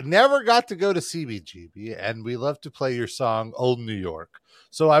 He never got to go to CBGB, and we love to play your song, Old New York.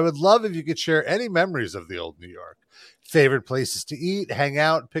 So I would love if you could share any memories of the old New York, favorite places to eat, hang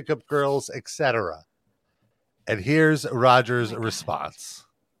out, pick up girls, etc. And here's Roger's response.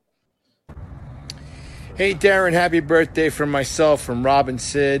 Hey, Darren, happy birthday from myself, from Rob and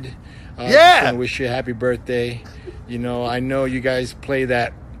Sid. Yeah! I wish you a happy birthday. I know you guys play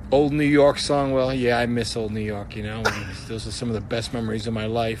that Old New York song. Well, yeah, I miss Old New York, Those are some of the best memories of my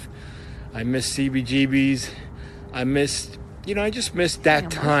life. I miss CBGBs. I just missed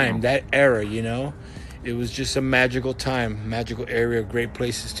that time, that era, It was just a magical time, magical area, great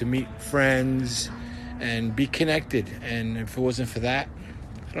places to meet friends and be connected. And if it wasn't for that,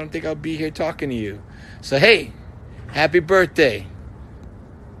 I don't think I'd be here talking to you. So, hey, happy birthday.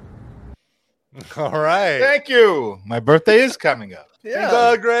 All right. Thank you. My birthday is coming up. Yeah.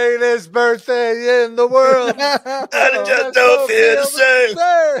 The greatest birthday in the world. I just don't feel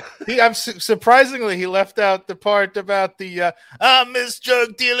the same. Surprisingly, he left out the part about the I miss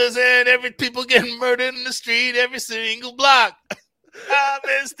drug dealers and people getting murdered in the street every single block. I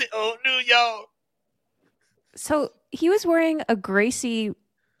miss the old New York. So he was wearing a Gracie,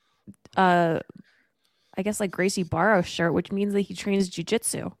 I guess like Gracie Barra shirt, which means that he trains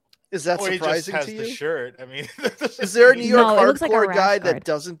jiu-jitsu. Is that Or he just surprising has to the you? shirt. I mean, Is there a New York No, it looks like a hardcore rash guy guard. that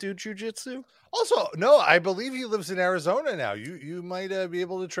doesn't do jujitsu? Also, no, I believe he lives in Arizona now. You might be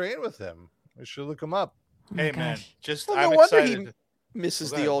able to train with him. I should look him up. hey man, just Well, I'm no wonder excited. he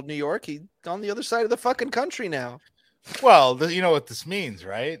misses Go the ahead. old New York. He's on the other side of the fucking country now. Well, you know what this means,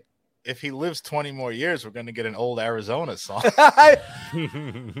 right? If he lives 20 more years, we're going to get an old Arizona song. I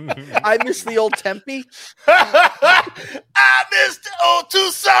miss the old Tempe. I miss the old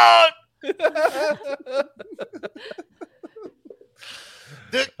Tucson.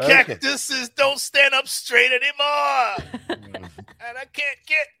 The cactuses don't stand up straight anymore. And I can't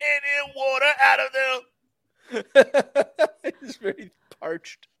get any water out of them. It's very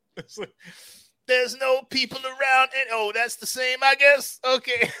parched. It's like, there's no people around. And that's the same, I guess.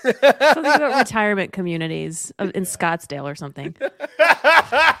 Okay. Something about retirement communities in Scottsdale or something.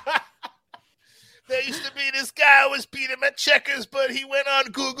 There used to be this guy who was beat him at checkers, but he went on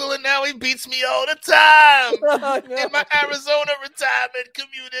Google and now he beats me all the time in my Arizona retirement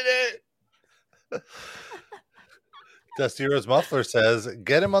community. Dusty Rose Muffler says,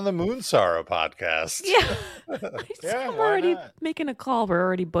 get him on the Moon Sorrow podcast. Yeah. Yeah, We're why already not? making a call. We're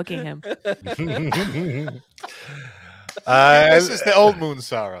already booking him. This is the old Moon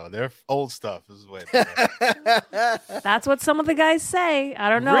Sorrow. Their old stuff. This is way better. That's what some of the guys say. I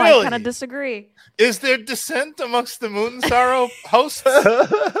don't know. I Really? kind of disagree. Is there dissent amongst the Moon Sorrow hosts?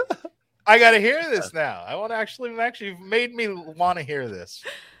 I got to hear this now. I want to actually you've made me want to hear this.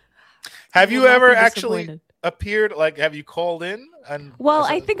 Have you will not ever be actually disappointed. appeared? Like, have you called in? And Well,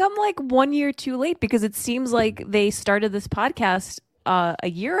 I think I'm like 1 year too late because it seems like they started this podcast a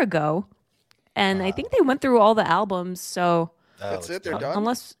year ago, and I think they went through all the albums. So That's it. They're done.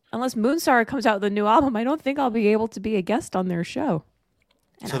 unless Moonstar comes out with a new album, I don't think I'll be able to be a guest on their show.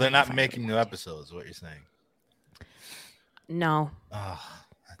 So they're not making new episodes. Is what you're saying? No, Oh,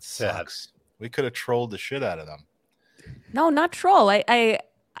 that sucks. We could have trolled the shit out of them. no, not troll. I'm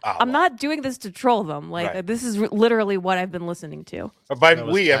well. not doing this to troll them. Like Right. this is literally what I've been listening to. Or by That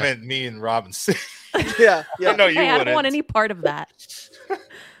was we, I bad. meant me and Robin. Yeah, yeah. No, you Hey, I don't wouldn't. want any part of that. I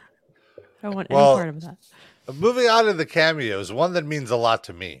don't want Well, any part of that. Moving on to the cameos, one that means a lot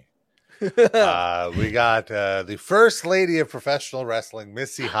to me. We got the first lady of professional wrestling,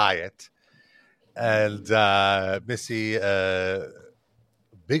 Missy Hyatt. And Missy,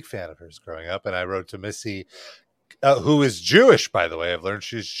 big fan of hers growing up. And I wrote to Missy, who is Jewish, by the way. I've learned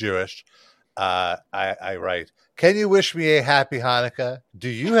she's Jewish. I write, can you wish me a happy Hanukkah? Do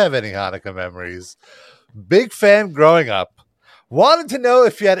you have any Hanukkah memories? Big fan growing up. Wanted to know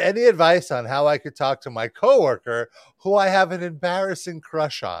if you had any advice on how I could talk to my coworker who I have an embarrassing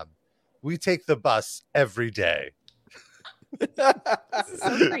crush on. We take the bus every day. This is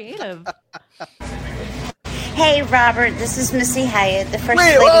so creative. Hey, Robert, this is Missy Hyatt, the first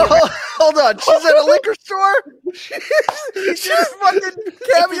Wait, lady. hold on. She's at a liquor store? She's fucking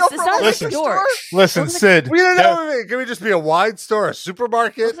cameo It's from not a a liquor store. store? Listen, Sid. We don't know. Can we just be a wide store, a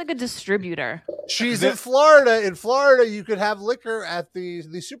supermarket? Looks like a distributor. She's in Florida. In Florida, you could have liquor at the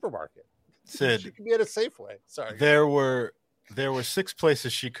supermarket. She Sid, could be at a Safeway. Sorry. there were 6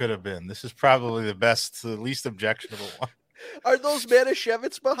 places she could have been. This is probably the least objectionable one. Are those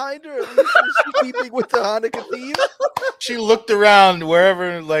Manischewitz behind her? At least is she keeping with the Hanukkah theme? She looked around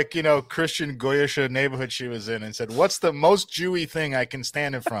wherever, Christian Goyish neighborhood she was in and said, what's the most Jewy thing I can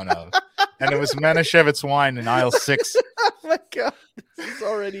stand in front of? And it was Manischewitz wine in aisle 6. Oh my god, this is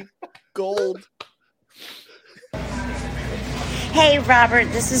already gold. Hey, Robert,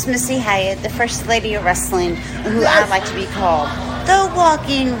 this is Missy Hyatt, the first lady of wrestling, who I like to be called the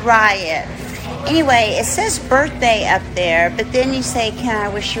Walking Riot. Anyway, it says birthday up there, but then you say, can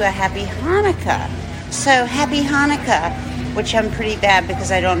I wish you a happy Hanukkah? So, happy Hanukkah, which I'm pretty bad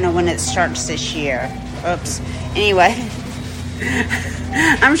because I don't know when it starts this year. Oops. Anyway,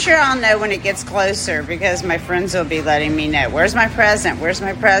 I'm sure I'll know when it gets closer because my friends will be letting me know. Where's my present? Where's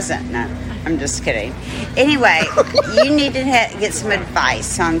my present? No, I'm just kidding. Anyway, you need to get some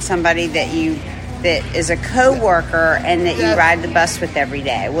advice on somebody that is a co-worker and that you ride the bus with every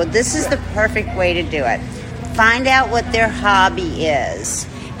day. Well, this is the perfect way to do it. Find out what their hobby is,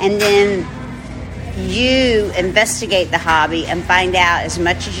 and then you investigate the hobby and find out as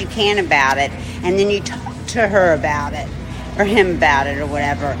much as you can about it, and then you talk to her about it, or him about it, or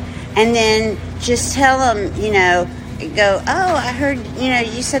whatever. And then just tell them, go, oh, I heard,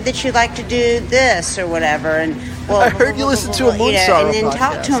 you said that you like to do this, or whatever. And well, I heard you listen to a Moon Sorrow and then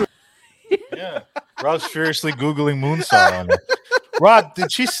talk to podcast. him. Yeah. Rob's furiously Googling Moonstar on it. Rod,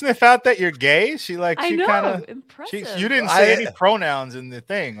 did she sniff out that you're gay? She I know. kind of Impressive. You didn't say any pronouns in the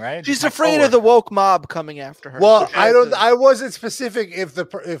thing, right? She's afraid of the woke mob coming after her. Well, So I wasn't specific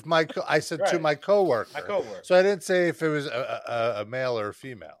I said to my coworker. My coworker. So I didn't say if it was a male or a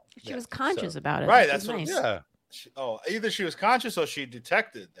female. She was conscious about it. Right, That's that's what. nice. Yeah. Either she was conscious or she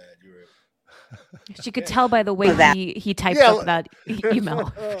detected that you were. She could tell by the way he typed Yeah. up that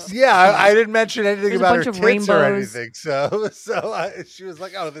email. Yeah, I didn't mention anything There's a about her bunch tits of or rainbows. anything. She was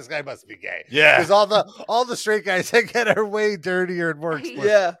like, "Oh, this guy must be gay." Yeah. because all the straight guys that get are way dirtier and more explicit.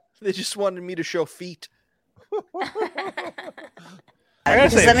 yeah, they just wanted me to show feet.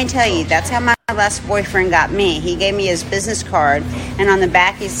 Because let me tell you, that's how my last boyfriend got me. He gave me his business card, and on the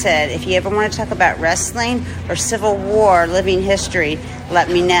back he said, if you ever want to talk about wrestling or Civil War living history, let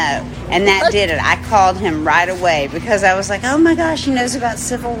me know. And that did it. I called him right away because I was like, oh my gosh, he knows about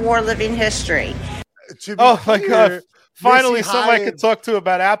Civil War living history. My God. Finally, Missy somebody Hyatt- could talk to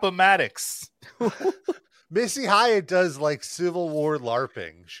about Appomattox. Missy Hyatt does like Civil War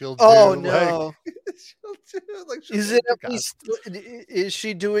LARPing. She'll do Oh no! she'll Is do it the at least? Is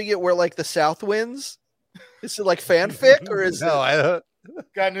she doing it where like the South wins? Is it like fanfic or is No, I don't.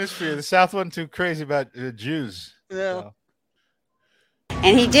 Got news for you. The South wasn't too crazy about Jews. Yeah.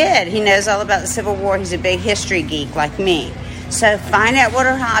 And he did. He knows all about the Civil War. He's a big history geek like me. So find out what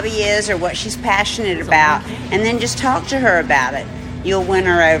her hobby is or what she's passionate about, and then just talk to her about it. You'll win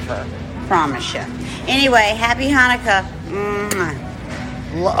her over. Promise you. Anyway, happy Hanukkah. Mwah.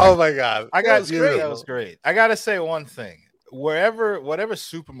 Oh my God. I got beautiful. that was great. I got to say one thing. Whatever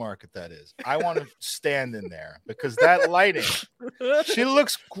supermarket that is, I want to stand in there because that lighting, she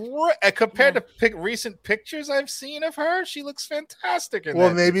looks great compared to recent pictures I've seen of her. She looks fantastic.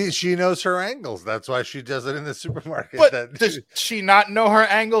 Well, maybe she knows her angles. That's why she does it in the supermarket. But does she not know her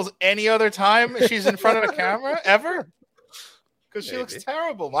angles any other time she's in front of the camera ever? Because she looks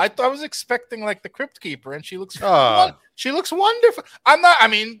terrible. I was expecting like the Crypt Keeper, and she looks she looks wonderful. I'm not. I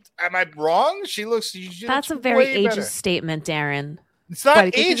mean, am I wrong? She looks. That's looks a very way ageist better. statement, Darren. It's not Why,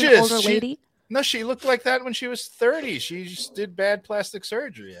 do you think she's an ageist. older lady? No, she looked like that when she was 30. She just did bad plastic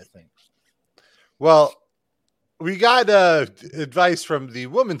surgery, I think. Well, we got advice from the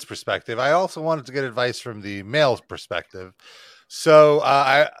woman's perspective. I also wanted to get advice from the male's perspective. So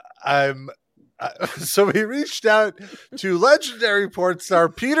so we reached out to legendary porn star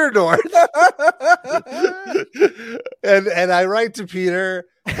Peter North, and I write to Peter,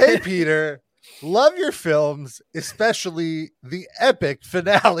 "Hey Peter, love your films, especially the epic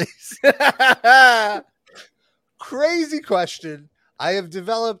finales." Crazy question. I have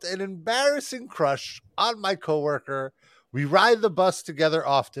developed an embarrassing crush on my coworker. We ride the bus together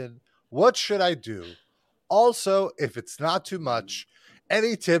often. What should I do? Also, if it's not too much,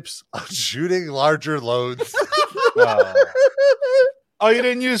 any tips on shooting larger loads? Oh, you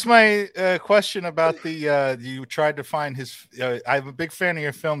didn't use my question about the you tried to find his. I'm a big fan of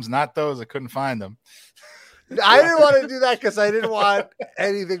your films, not those. I couldn't find them. I didn't want to do that because I didn't want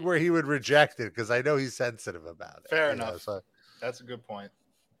anything where he would reject it because I know he's sensitive about it. Fair enough. That's a good point.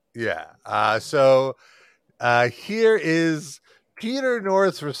 Yeah. So here is Peter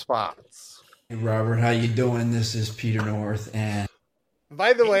North's response. Hey Robert, how you doing? This is Peter North, and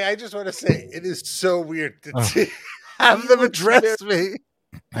by the way, I just want to say it is so weird to have them address me.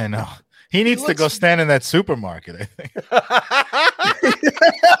 I know. He needs to go stand in that supermarket, I think.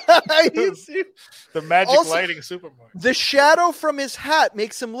 The magic lighting supermarket. The shadow from his hat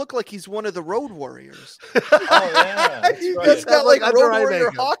makes him look like he's one of the Road Warriors. Oh, yeah. He's got like Road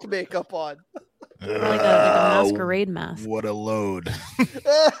Warrior hawk makeup on. Like a masquerade mask. What a load.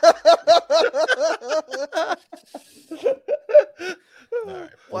 All right,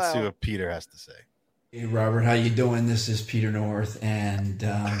 let's see what Peter has to say. hey Robert, how you doing? This is Peter North, and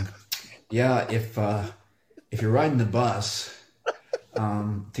yeah, if you're riding the bus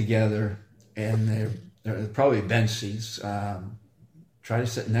together, and they're probably bench seats, try to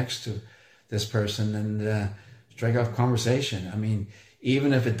sit next to this person and strike off conversation. I mean,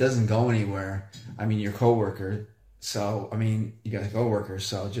 even if it doesn't go anywhere, I mean, your coworker. So, I mean, you got a coworker.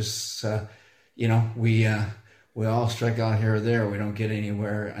 So just, we all strike out here or there. We don't get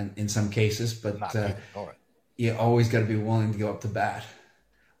anywhere in some cases, but you always got to be willing to go up to bat.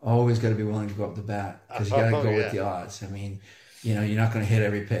 Always got to be willing to go up to bat because you got to go with the odds. I mean, you're not going to hit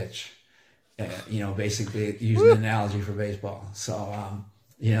every pitch. Basically using an analogy for baseball. So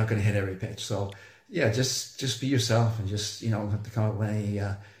you're not going to hit every pitch. So yeah, just be yourself and just have to come up with any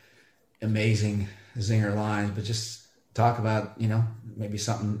amazing zinger lines, but just talk about maybe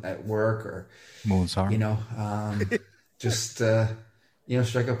something at work or Moonsar. Just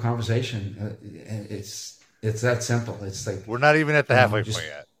strike up conversation. It's that simple. It's like we're not even at the halfway point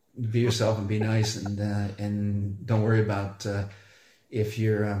yet. Be yourself and be nice, and don't worry about if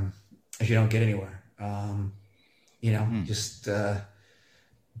you don't get anywhere. Just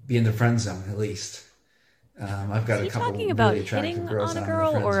be in the friend zone at least. I've got a couple talking about really attractive hitting girls on a that I'm in the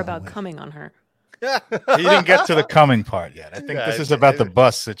girl friend or zone about with. coming on her? He didn't get to the coming part yet. I think this is about the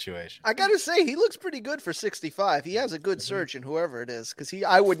bus situation. I gotta say, he looks pretty good for 65. He has a good surgeon, whoever it is, because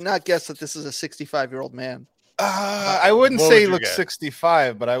I would not guess that this is a 65-year-old man. I wouldn't What say would he you looks get?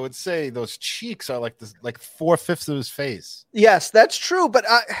 65, but I would say those cheeks are like 4/5 of his face. Yes, that's true, but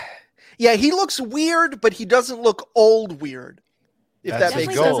he looks weird, but he doesn't look old weird. If That's that makes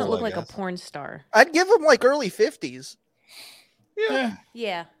Definitely sense. doesn't look I like a guess. porn star. I'd give him like early 50s. Yeah,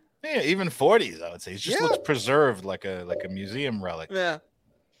 Yeah. even 40s. I would say he just Yeah. looks preserved, like a museum relic. Yeah.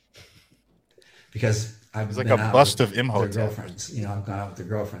 Because I've It's like been a out bust with of their Imhotep. girlfriends. I've gone out with their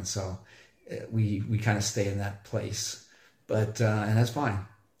girlfriends, so we kind of stay in that place. But and that's fine.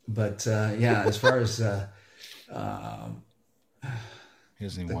 But as far as He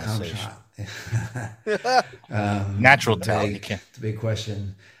doesn't even the want cum to say shot, natural the talent. big- You can't. The big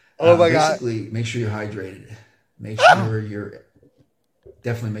question. Oh my God. Basically, make sure you're hydrated.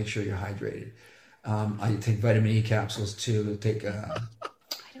 Definitely make sure you're hydrated. I take vitamin E capsules too. Take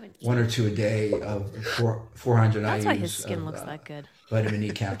 1 or 2 a day of 400 That's IUs. why his skin of, looks that good. Vitamin E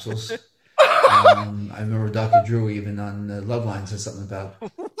capsules. I remember Dr. Drew even on Loveline said something about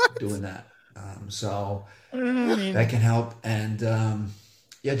doing that. So that can help, and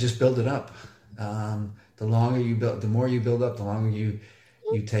just build it up. The longer you build, the more you build up, the longer you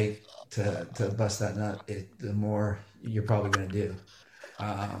take to bust that nut, the more you're probably going to do.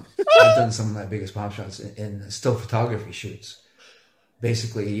 I've done some of my biggest pop shots in still photography shoots.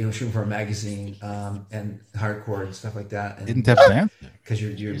 Basically, shooting for a magazine and hardcore and stuff like that. And Didn't have to answer. because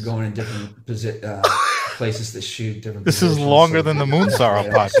you're going in different places to shoot different. This is positions, longer so than the you Moon have to Sorrow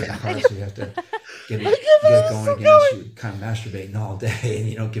get out certain podcast. parts, so you have to get it going again. So you're kind of masturbating all day, and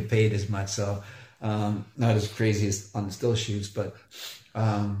you don't get paid as much. So not as crazy as on the still shoots, but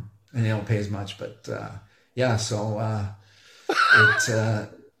and they don't pay as much. But so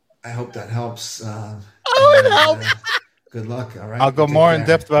I hope that helps. It helps. Good luck. All right. I'll go Take more care. in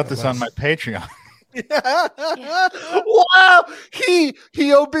depth about God this on bless. my Patreon. Wow,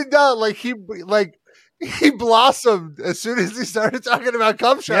 he opened up like he blossomed as soon as he started talking about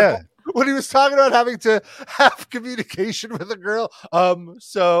cum shot. Yeah. When he was talking about having to have communication with a girl,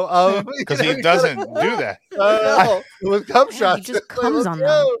 Because he doesn't do that. with cum Yeah, shots. he just comes on them.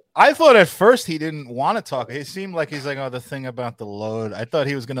 go. I thought at first he didn't want to talk. It seemed like he's like, oh, the thing about the load. I thought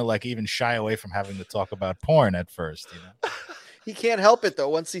he was gonna like even shy away from having to talk about porn at first. He can't help it though.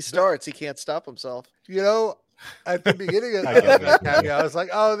 Once he starts, he can't stop himself. At the beginning of I get that that. cameo, I was like,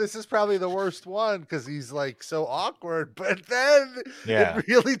 "Oh, this is probably the worst one because he's like so awkward." But then Yeah. it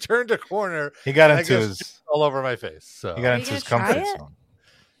really turned a corner. He got and I into guess his all over my face. So he got you into his gonna try comfort it? zone.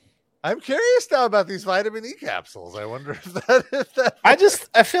 I'm curious now about these vitamin E capsules. I wonder if that.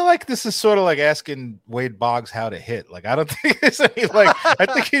 I feel like this is sort of like asking Wade Boggs how to hit. Like I don't think there's any like I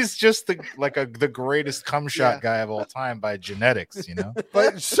think he's just the greatest cum shot guy of all time by genetics,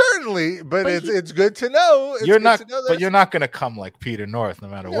 But certainly, but But it's good to know. It's you're good not to know but that- you're not gonna come like Peter North no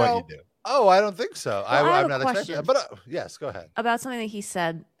matter what you do. Oh, I don't think so. I have I'm a not expecting that. question. But yes, go ahead. About something that he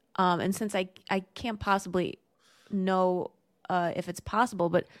said, and since I can't possibly know if it's possible,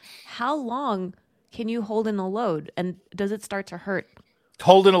 but how long can you hold in a load, and does it start to hurt?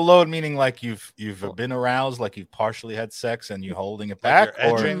 Holding a load meaning like you've been aroused, like you've partially had sex and you're holding it back,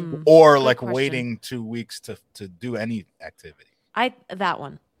 you're or edging? Good like question. waiting 2 weeks to do any activity. That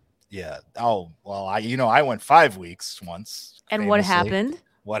one. Yeah. Oh well, I went 5 weeks once. And what famously. happened?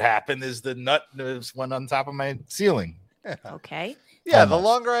 What happened is the nut went on top of my ceiling. Okay. Yeah, Almost. the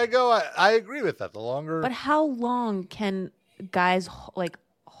longer I go, I agree with that. The longer. But how long can guys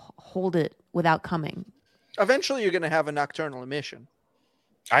hold it without coming? Eventually, you're going to have a nocturnal emission,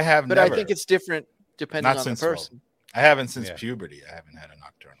 I have but never. I think it's different depending Not on the since person. I haven't since Yeah. puberty. I haven't had a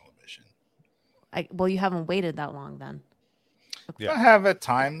nocturnal emission. Well, you haven't waited that long then. Yeah. I have at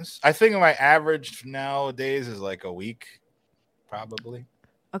times. I think my average nowadays is like a week, probably.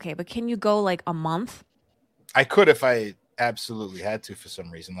 Okay, but can you go like a month? I could if I absolutely had to for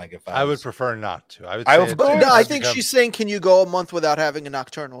some reason. Like if I would was- prefer not to. I would. I say would it's prefer- too No, I much think become- she's saying, can you go a month without having a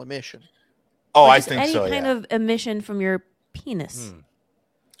nocturnal emission? Oh, Or I just think any so. kind Yeah. of emission from your penis.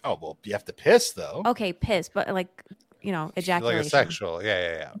 Oh well, you have to piss though. Okay, piss, but like like ejaculation. a sexual.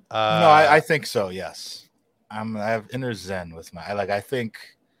 Yeah. No, I think so. Yes, I have inner zen with my. I think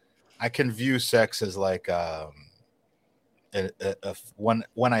I can view sex as like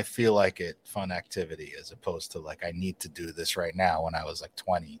when I feel like it, fun activity, as opposed to like I need to do this right now when I was like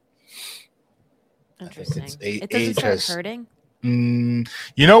 20. Interesting. It doesn't start hurting?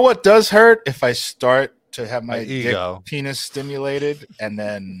 You know what does hurt? If I start to have my ego, penis stimulated and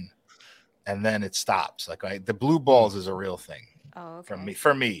then it stops. Like the blue balls is a real thing. Oh, okay.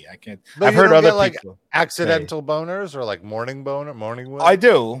 For me, I can't. But I've heard other like people accidental boners or like morning wood. I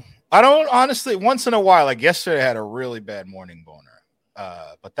do. I don't honestly. Once in a while, like yesterday, I had a really bad morning boner.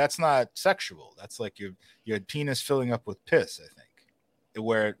 But that's not sexual. That's like your penis filling up with piss. I think,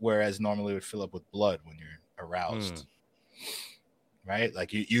 whereas normally it would fill up with blood when you're aroused. Right?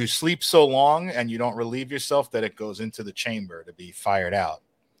 Like you sleep so long and you don't relieve yourself that it goes into the chamber to be fired out.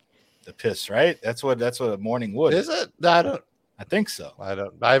 The piss, right? That's what a morning wood is. It? I think so.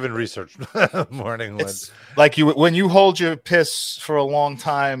 I haven't researched morning wood. It's like when you hold your piss for a long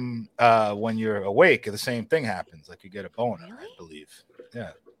time when you're awake, the same thing happens. Like you get a boner, I believe. Yeah.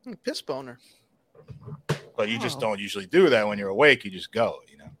 Piss boner. But you just don't usually do that when you're awake. You just go,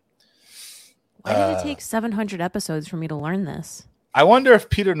 Why did it take 700 episodes for me to learn this? I wonder if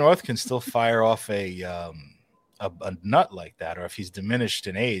Peter North can still fire off a nut like that, or if he's diminished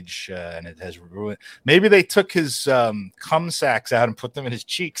in age and it has ruined. Maybe they took his cum sacks out and put them in his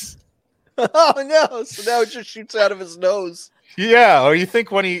cheeks. Oh no! So now it just shoots out of his nose. Yeah, or you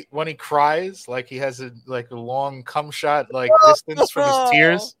think when he cries, like he has a long cum shot distance from his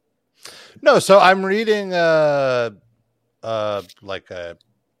tears? No, so I'm reading like a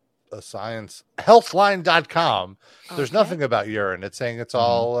science healthline.com. There's nothing about urine. It's saying it's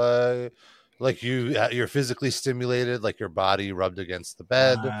all like you're physically stimulated, like your body rubbed against the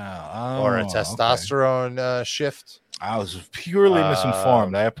bed, or a testosterone shift. I was purely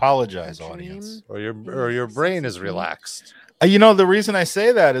misinformed. I apologize, audience. Or your brain is relaxed. The reason I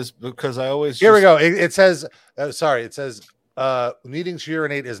say that is because I always we go. It says it says needing to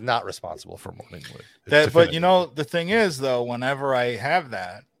urinate is not responsible for morning wood. But the thing is though, whenever I have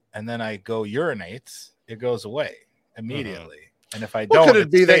that and then I go urinate, it goes away immediately. And if I don't, could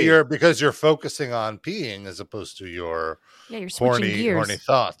it be that because you're focusing on peeing as opposed to your you're switching horny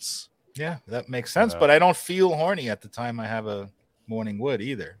thoughts? Yeah, that makes sense. But I don't feel horny at the time I have a morning wood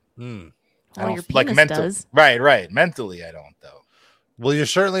either. I don't, your penis does. Right. Mentally, I don't though. Well, you're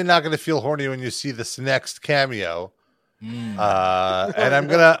certainly not going to feel horny when you see this next cameo. And I'm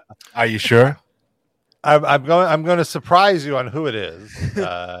gonna. Are you sure? I'm going to surprise you on who it is.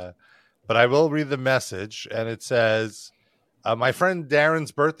 But I will read the message, and it says, "My friend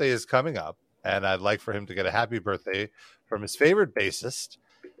Darren's birthday is coming up, and I'd like for him to get a happy birthday from his favorite bassist,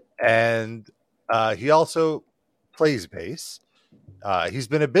 and he also plays bass. He's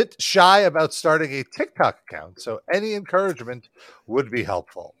been a bit shy about starting a TikTok account, so any encouragement would be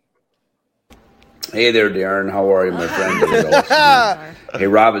helpful." Hey there, Darren. How are you, my friend? Hey,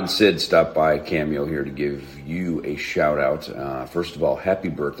 Rob and Sid stopped by Cameo here to give you a shout out. First of all, happy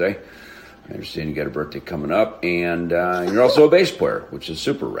birthday. I understand you got a birthday coming up, and you're also a bass player, which is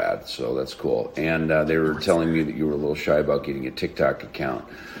super rad, so that's cool. And they were telling me that you were a little shy about getting a TikTok account.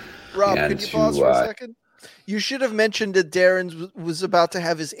 Rob, could you pause for a second? You should have mentioned that Darren was about to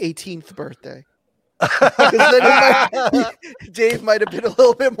have his 18th birthday. Then Dave might have been a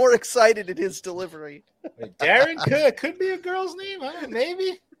little bit more excited in his delivery. Wait, Darren could be a girl's name,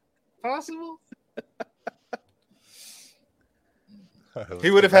 maybe possible.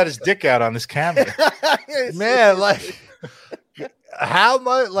 He would have had his dick out on this camera. Man, like how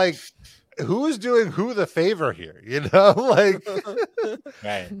much? Like who's doing who the favor here?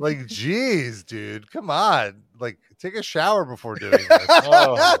 Right. Like, geez, dude, come on. Like, take a shower before doing this. I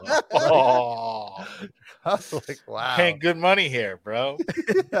was like, wow. Paying good money here, bro.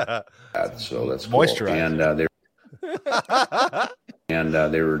 Yeah. So that's cool. Moisturizer. And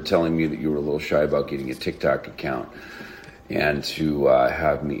they were telling me that you were a little shy about getting a TikTok account and to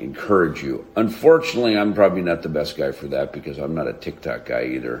have me encourage you. Unfortunately, I'm probably not the best guy for that because I'm not a TikTok guy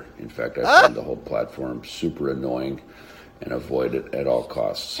either. In fact, I find the whole platform super annoying and avoid it at all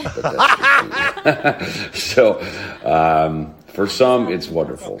costs. But that's just me. So for some, it's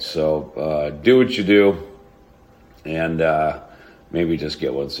wonderful. So do what you do and maybe just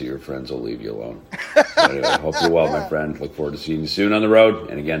get one so your friends will leave you alone. So anyway, hope you're well, my friend. Look forward to seeing you soon on the road.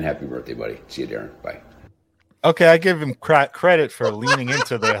 And again, happy birthday, buddy. See you, Darren. Bye. Okay, I give him credit for leaning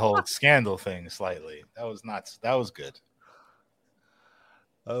into the whole scandal thing slightly. That was nuts. That was good.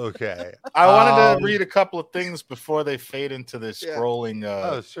 Okay. I wanted to read a couple of things before they fade into this scrolling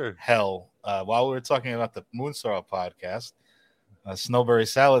sure. hell. While we were talking about the Moon Sorrow podcast, Snowberry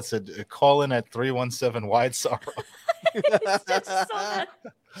Salad said, call in at 317 Wide Sorrow.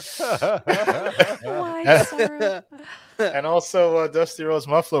 Wide Sorrow. And also, Dusty Rose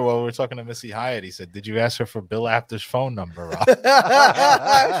Muffler, while we were talking to Missy Hyatt, he said, "Did you ask her for Bill Apter's phone number, Rob?"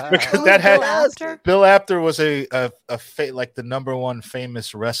 Because that had Bill Apter was like the number one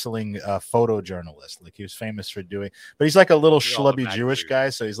famous wrestling photojournalist. Like he was famous for doing, but he's like a little schlubby Jewish guy,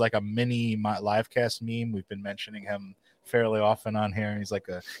 so he's like a mini livecast meme. We've been mentioning him fairly often on here. He's like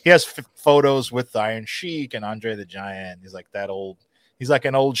he has photos with the Iron Sheik and Andre the Giant. He's like that old. He's like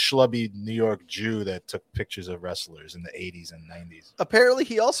an old schlubby New York Jew that took pictures of wrestlers in the 80s and 90s. Apparently,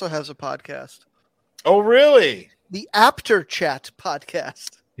 he also has a podcast. Oh, really? The Apter Chat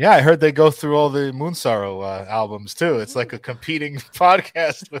podcast. Yeah, I heard they go through all the Moonsorrow albums, too. It's like a competing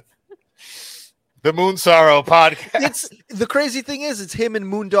podcast with the Moonsorrow podcast. The crazy thing is, it's him and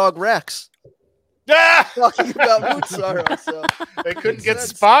Moondog Rex. Talking about Moonsorrow. So they couldn't get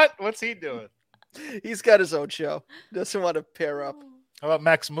Spot? What's he doing? He's got his own show. Doesn't want to pair up. How about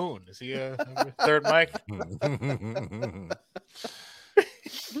Max Moon? Is he a third mic?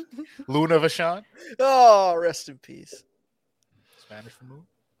 Luna Vachon? Oh, rest in peace. Spanish for Moon?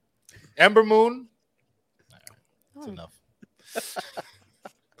 Ember Moon? That's enough.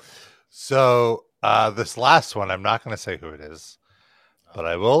 So this last one, I'm not going to say who it is, but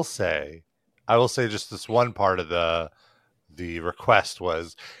I will say just this one part of the request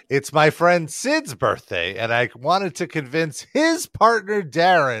was, it's my friend Sid's birthday, and I wanted to convince his partner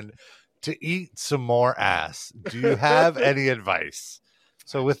Darren to eat some more ass. Do you have any advice?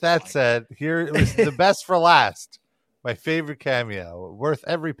 So with that said, here it was the best for last. My favorite cameo, worth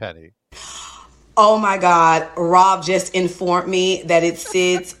every penny. Oh my God, Rob just informed me that it's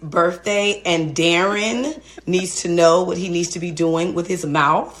Sid's birthday and Darren needs to know what he needs to be doing with his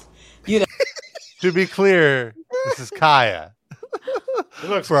mouth. You know. To be clear, this is Kaya.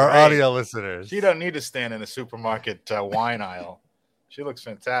 For our audio listeners. She doesn't need to stand in a supermarket wine aisle. She looks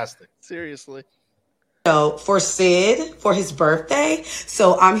fantastic. Seriously. So for Sid, for his birthday,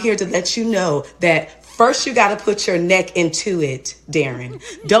 so I'm here to let you know that first you got to put your neck into it, Darren.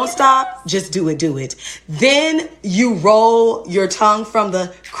 Don't stop, just do it. Then you roll your tongue from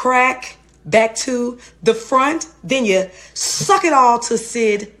the crack back to the front. Then you suck it all till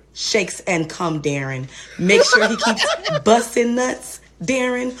Sid shakes and come, Darren. Make sure he keeps busting nuts,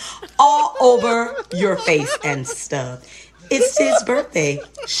 Darren, all over your face and stuff. It's Sid's birthday.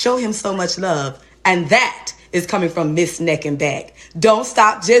 Show him so much love. And that is coming from Miss Neck and Back. Don't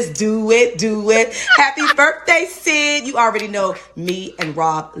stop, just do it. Happy birthday, Sid. You already know me and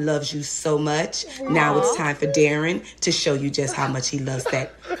Rob loves you so much. Now it's time for Darren to show you just how much he loves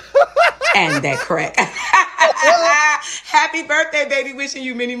that and that crack. Happy birthday, baby. Wishing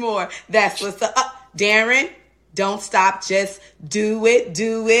you many more. That's what's up. Darren, don't stop. Just do it.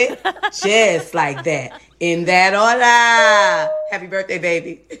 Just like that. In that hola. Happy birthday,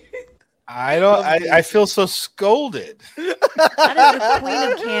 baby. I feel so scolded. That is the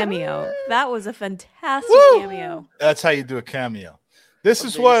queen of cameo. That was a fantastic cameo. That's how you do a cameo. This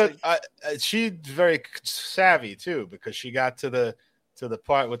is what she's very savvy too, because she got to the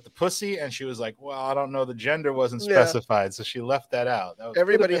part with the pussy and she was like, well, I don't know, the gender wasn't specified, so she left that out.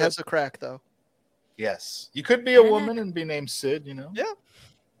 Everybody has a crack though. Yes. You could be a woman and be named Sid, you know? Yeah.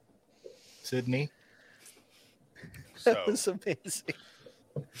 Sydney. That was amazing.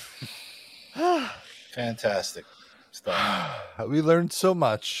 Fantastic stuff. We learned so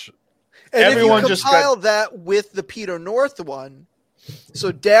much. And everyone if you compile that with the Peter North one,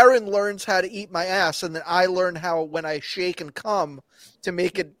 so Darren learns how to eat my ass, and then I learn how when I shake and come to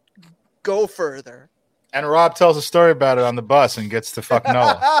make it go further. And Rob tells a story about it on the bus and gets to fuck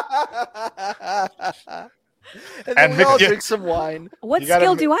Noah. And then we all drink some wine. What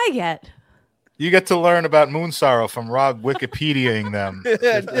skill do I get? You get to learn about Moonsorrow from Rob Wikipediaing them.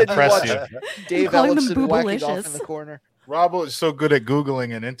 Impress you. Dave Ellison whacking off in the corner. Rob is so good at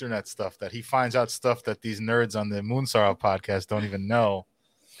Googling and internet stuff that he finds out stuff that these nerds on the Moonsorrow podcast don't even know.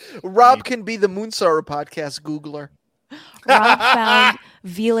 Rob can be the Moonsorrow podcast Googler. Rob found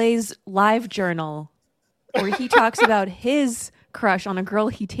Vile's live journal where he talks about his crush on a girl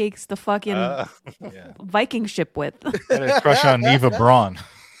he takes the fucking Viking ship with. Had a crush on Eva Braun.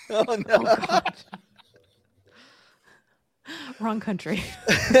 Oh, no. Oh, God. Wrong country.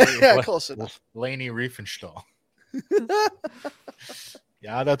 Close enough. Leni Riefenstahl.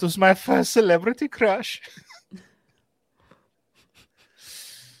 Yeah, that was my first celebrity crush.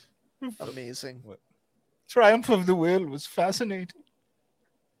 Amazing. Triumph of the Will was fascinating.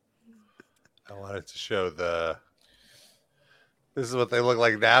 I wanted to show this is what they look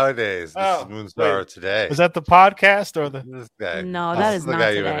like nowadays. This is Moonsorrow today. Was that the podcast or this guy? No, that is not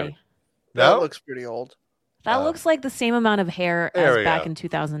today. No? That looks pretty old. That looks like the same amount of hair as back in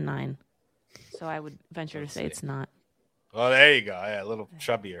 2009. So I would venture to say it's not. Oh, there you go. Yeah, a little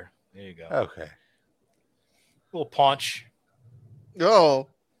chubbier. There you go. Okay. Little paunch. Oh.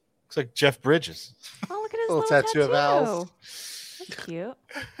 Looks like Jeff Bridges. Oh, look at his Little little tattoo of Al's. That's cute.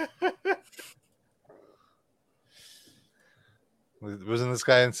 Wasn't this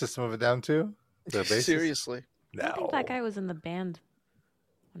guy in System of a Down too? The bassist? Seriously. I don't think that guy was in the band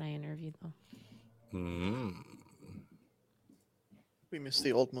when I interviewed them. We missed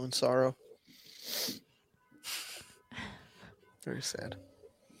the old Moon Sorrow. Very sad.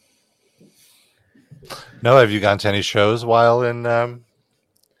 No, have you gone to any shows while in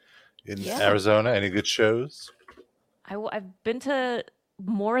Arizona? Any good shows? I've been to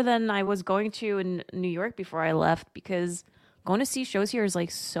more than I was going to in New York before I left, because going to see shows here is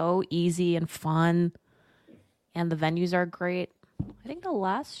like so easy and fun, and the venues are great. I think the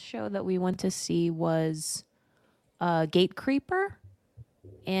last show that we went to see was Gate Creeper,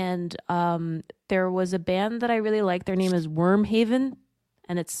 and there was a band that I really like. Their name is Wormhaven,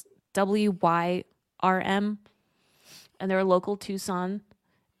 and it's WYRM, and they're local Tucson,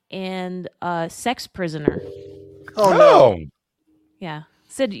 and Sex Prisoner. Oh no! Yeah,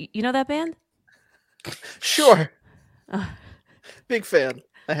 Sid, you know that band? Sure. Big fan.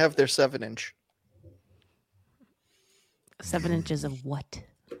 I have their 7-inch. 7 inches of what?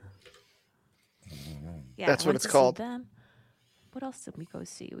 Yeah, That's I what went it's to see called. them. What else did we go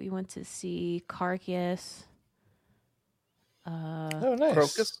see? We went to see Carcass. Oh, nice.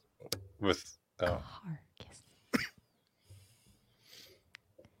 Crocus? With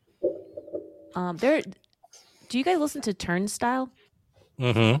There. Do you guys listen to Turnstile?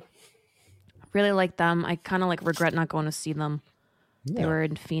 Mm-hmm. Really like them. I kind of like regret not going to see them. They Yeah. were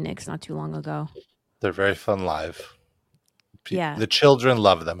in Phoenix not too long ago. They're very fun live. Yeah. The children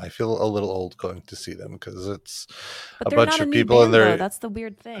love them. I feel a little old going to see them because it's But a they're bunch not of a new people band, in their. though. That's the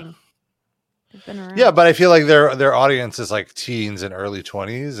weird thing. They've been around. Yeah, but I feel like their audience is like teens and early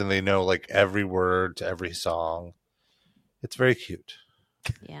 20s, and they know like every word to every song. It's very cute.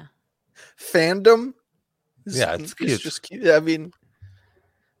 Yeah. Fandom? Yeah, it's cute. Just cute. I mean,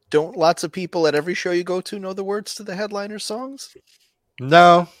 don't lots of people at every show you go to know the words to the headliner songs?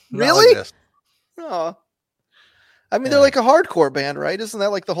 No, not Really? like this. Oh. I mean, they're like a hardcore band, right? Isn't that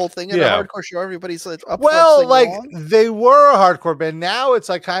like the whole thing at Yeah. a hardcore show? Everybody's like up front Well, singing like along? they were a hardcore band. Now it's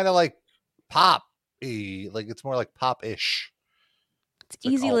like kind of like pop-y. Like it's more like pop-ish. It's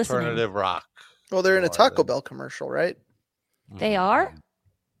like easy listening. alternative rock. Well, they're in a Taco Bell commercial, right? They are?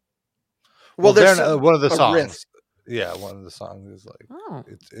 Well, there's they're one of the a songs. riff. Yeah, one of the songs is like Oh.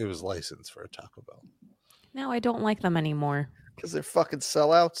 it was licensed for a Taco Bell. Now I don't like them anymore. Because they're fucking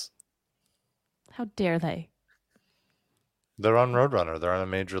sellouts. How dare they? They're on Roadrunner. They're on a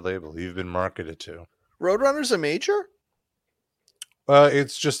major label. You've been marketed to. Roadrunner's a major?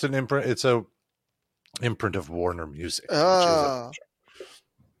 It's just an imprint. It's a imprint of Warner Music. Oh.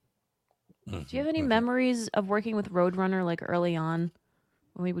 Do you have any memories of working with Roadrunner like early on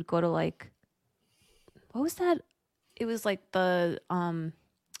when we would go to like what was that? It was like the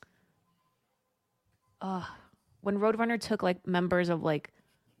when Roadrunner took like members of like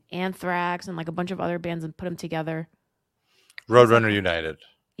Anthrax and like a bunch of other bands and put them together. Roadrunner United.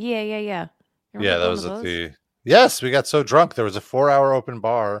 Yeah. You Yeah, remember that going was to at those? the. Yes, we got so drunk. There was a 4-hour open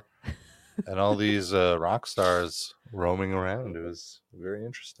bar, and all these rock stars roaming around. It was very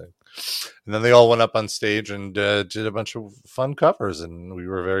interesting. And then they all went up on stage and did a bunch of fun covers, and we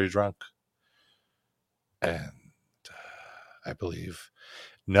were very drunk. And I believe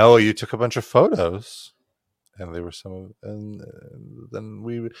Noah, you took a bunch of photos, and they were some of. And then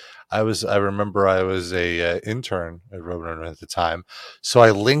I remember I was a intern at Roadrunner at the time, so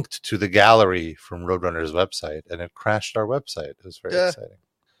I linked to the gallery from Roadrunner's website, and it crashed our website. It was very exciting.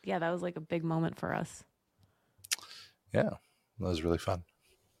 Yeah, that was like a big moment for us. Yeah, that was really fun.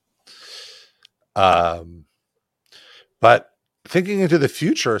 But thinking into the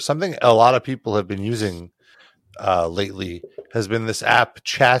future, something a lot of people have been using lately has been this app,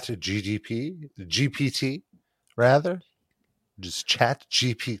 GPT, rather, just Chat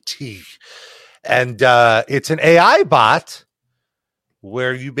GPT, and it's an AI bot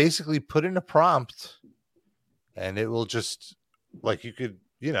where you basically put in a prompt, and it will just like you could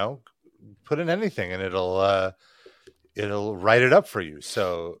put in anything, and it'll write it up for you.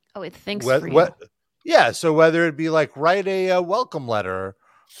 So it thinks for you. Yeah, so whether it be like write a welcome letter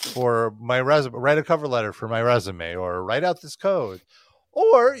for my resume, write a cover letter for my resume, or write out this code,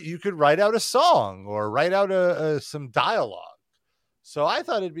 or you could write out a song or write out some dialogue. So I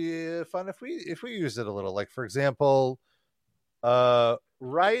thought it'd be fun if we used it a little. Like, for example,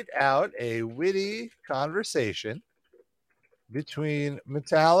 write out a witty conversation between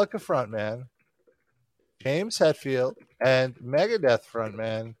Metallica frontman James Hetfield and Megadeth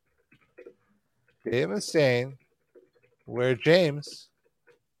frontman Dave Mustaine, where James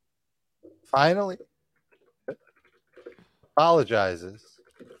finally apologizes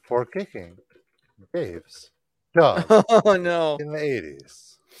for kicking Dave's dog Oh no! in the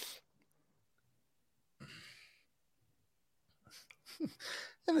 80s.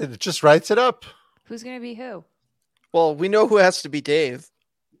 And it just writes it up. Who's gonna be who? Well, we know who has to be Dave.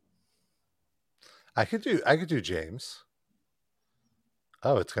 I could do James.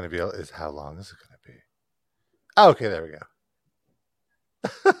 Oh, it's gonna be. How long is it gonna be? Oh, okay, there we go.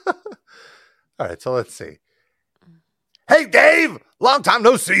 All right, so let's see. Hey, Dave! Long time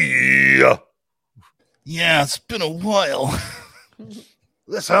no see. Yeah, it's been a while.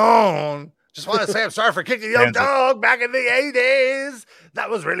 Listen, just want to say I'm sorry for kicking your dog back in the 80s. That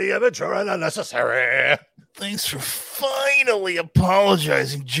was really immature and unnecessary. Thanks for finally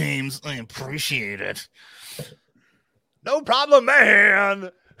apologizing, James. I appreciate it. No problem,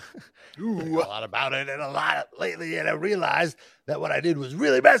 man. Ooh, a lot about it and a lot lately, and I realized that what I did was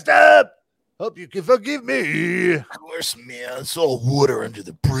really messed up. Hope you can forgive me. Of course, man. It's all water under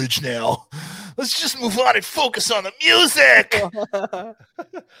the bridge now. Let's just move on and focus on the music.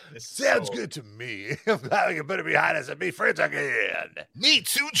 Sounds good to me. I'm glad you better behind us and be friends again. Me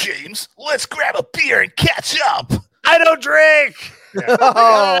too, James. Let's grab a beer and catch up. I don't drink.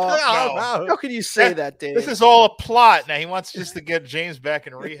 How can you say that, Dave? This is all a plot. Now he wants just to get James back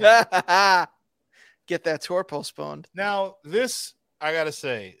in rehab. Get that tour postponed. Now, this, I got to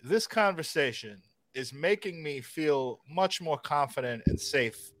say, this conversation is making me feel much more confident and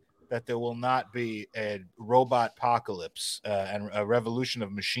safe that there will not be a robot apocalypse and a revolution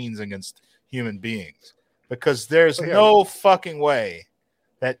of machines against human beings. Because there's no fucking way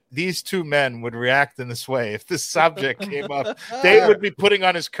that these two men would react in this way. If this subject came up, Dave would be putting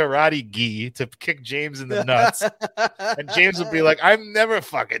on his karate gi to kick James in the nuts. And James would be like, I'm never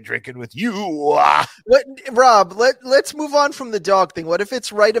fucking drinking with you. Rob, let's move on from the dog thing. What if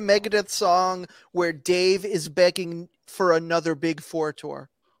it's Write a Megadeth song where Dave is begging for another Big Four tour?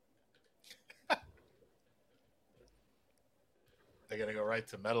 They're going to go right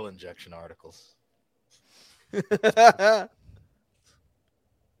to metal injection articles.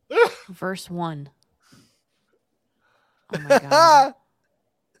 Verse 1. Oh my god.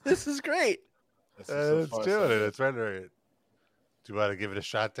 This is great. It's doing it. It's rendering it. Do you want to give it a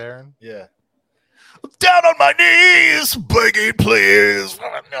shot, Darren? Yeah. Down on my knees, begging please for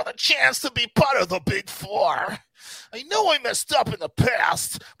another chance to be part of the Big Four. I know I messed up in the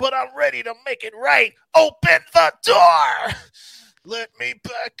past, but I'm ready to make it right. Open the door. Let me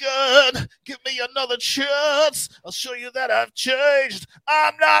back in. Give me another chance. I'll show you that I've changed.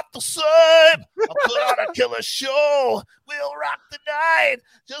 I'm not the same. I'll put on a killer show. We'll rock the night.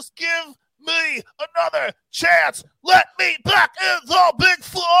 Just give me another chance. Let me back in the Big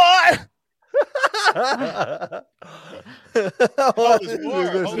Four.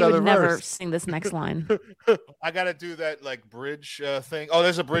 You would never sing this next line. I gotta do that like bridge thing. Oh,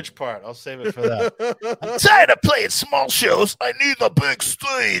 there's a bridge part. I'll save it for that. I'm tired of playing small shows. I need the big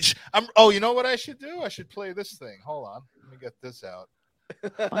stage. Oh, you know what I should do? I should play this thing. Hold on. Let me get this out.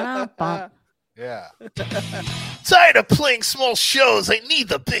 Yeah. Tired of playing small shows. I need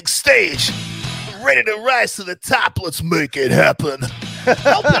the big stage. I'm ready to rise to the top. Let's make it happen.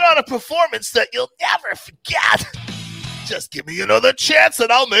 I'll put on a performance that you'll never forget. Just give me another chance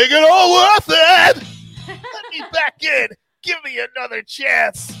and I'll make it all worth it. Let me back in. Give me another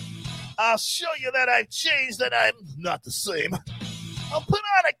chance. I'll show you that I've changed, that I'm not the same. I'll put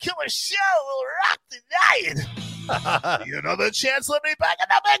on a killer show. We'll rock the night. Give me another chance. Let me back in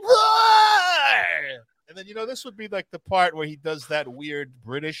the Big Four. And then, this would be like the part where he does that weird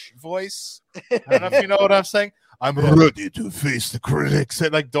British voice. I don't know if you know what I'm saying. I'm ready to face the critics.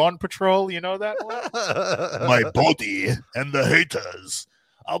 Like Dawn Patrol, you know that one? My body and the haters.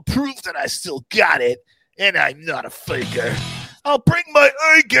 I'll prove that I still got it, and I'm not a faker. I'll bring my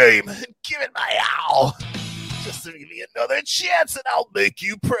A game and give it my all. Just to give me another chance, and I'll make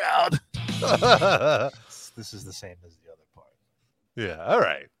you proud. This is the same as the other part. Yeah, all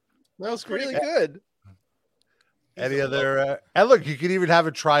right. That was really good. Any other? And look, you could even have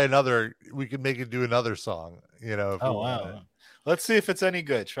it try another. We could make it do another song. If wow. Let's see if it's any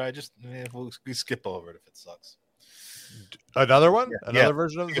good. We skip over it if it sucks. Another one? Yeah. Another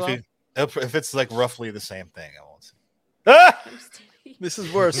version of the song? If it's like roughly the same thing, I won't see. This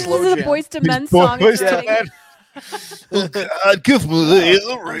is where a slow jam. This is a Boyz II Men song. Oh God, give me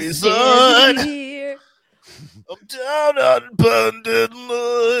the reason. I'm down on bended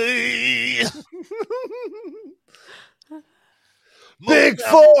knee. Big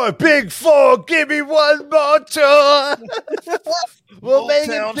Four, give me one more tour. We'll make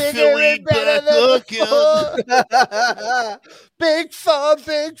it bigger and better than before. Big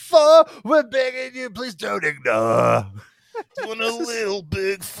Four, we're begging you, please don't ignore. Doing a little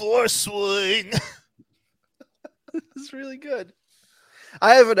Big Four swing. It's really good.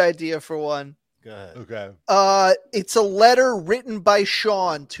 I have an idea for one. Go ahead. Okay. It's a letter written by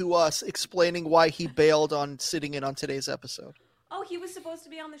Sean to us explaining why he bailed on sitting in on today's episode. Oh, he was supposed to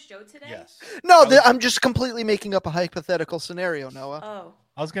be on the show today? Yes. No, I'm just completely making up a hypothetical scenario, Noah. Oh.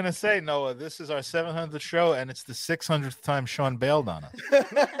 I was gonna say, Noah, this is our 700th show, and it's the 600th time Sean bailed on us.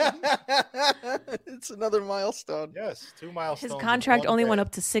 It's another milestone. Yes, 2 milestones. His contract only went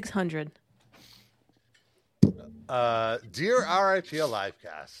up to 600. Dear RIP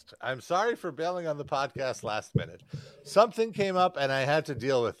Livecast, I'm sorry for bailing on the podcast last minute. Something came up and I had to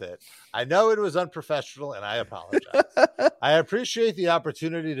deal with it. I know it was unprofessional and I apologize. I appreciate the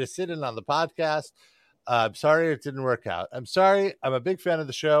opportunity to sit in on the podcast. I'm sorry it didn't work out. I'm sorry. I'm a big fan of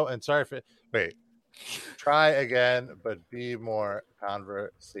the show and sorry for... Wait. Try again, but be more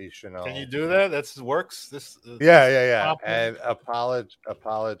conversational. Can you do that? That works? Yeah. And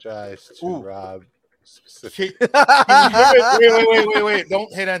apologize to Rob. Wait!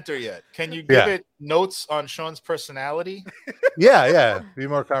 Don't hit enter yet. Can you give it notes on Sean's personality? Yeah. Be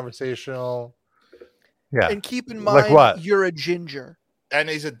more conversational. Yeah. And keep in mind, what? You're a ginger. And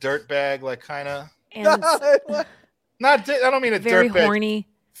he's a dirtbag, like kind of. I don't mean a very dirtbag horny.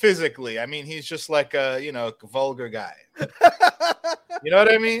 Physically. I mean, he's just like a vulgar guy. You know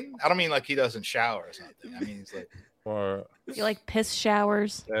what I mean? I don't mean like he doesn't shower or something. I mean, he's like. Or you like piss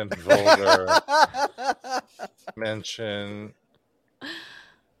showers and vulgar. mention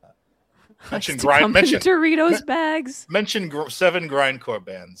Doritos bags. Mention 7 grindcore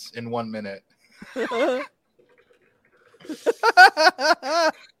bands in 1 minute. All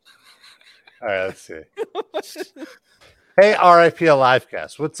right, let's see. Hey, RIP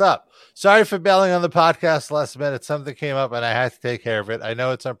Livecast, what's up? Sorry for bailing on the podcast last minute. Something came up and I had to take care of it. I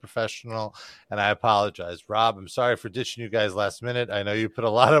know it's unprofessional and I apologize. Rob, I'm sorry for ditching you guys last minute. I know you put a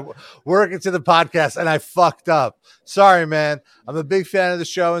lot of work into the podcast and I fucked up. Sorry, man. I'm a big fan of the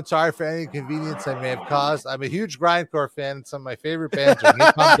show and sorry for any inconvenience I may have caused. I'm a huge grindcore fan and some of my favorite bands are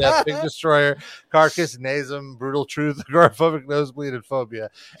Napalm Death, Big Destroyer, Carcass, Nasum, Brutal Truth, Agoraphobic Nosebleed, and Phobia.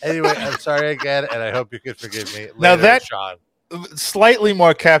 Anyway, I'm sorry again and I hope you can forgive me. Now that Sean slightly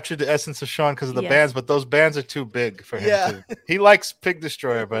more captured the essence of Sean because of the bands, but those bands are too big for him too. He likes Pig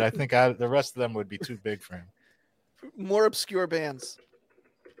Destroyer, but I think the rest of them would be too big for him. More obscure bands.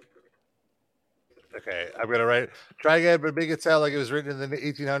 Okay, I'm gonna try again, but make it sound like it was written in the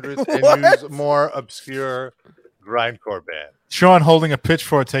 1800s and use more obscure grindcore band. Sean holding a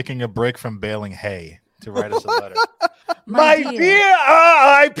pitchfork, taking a break from baling hay to write us a letter. My dear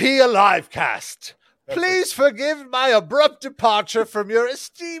RIP Livecast. Please forgive my abrupt departure from your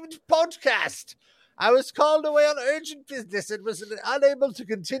esteemed podcast. I was called away on urgent business and was unable to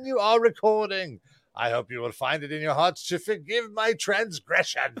continue our recording. I hope you will find it in your hearts to forgive my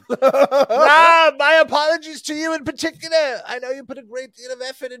transgression. My apologies to you in particular. I know you put a great deal of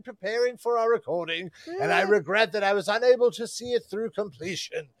effort in preparing for our recording, and I regret that I was unable to see it through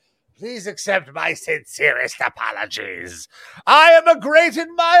completion. Please accept my sincerest apologies. I am a great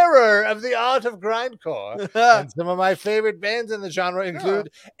admirer of the art of grindcore, and some of my favorite bands in the genre include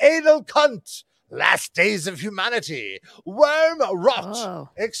Anal Cunt, Last Days of Humanity, Worm Rot,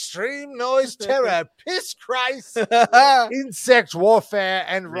 Extreme Noise Terror, Piss Christ, Insect Warfare,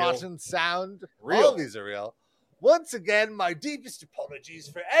 and Rotten Sound. All of these are real. Once again, my deepest apologies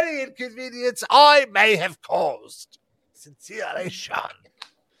for any inconvenience I may have caused. Sincerely, Sean.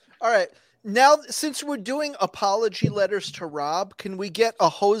 All right. Now, since we're doing apology letters to Rob, can we get a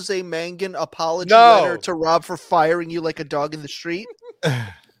Jose Mangan apology letter to Rob for firing you like a dog in the street?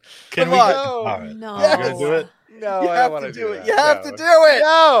 Can we go? Right. No. You gonna do it? No, you I have don't to want to do it. that. You have to do it.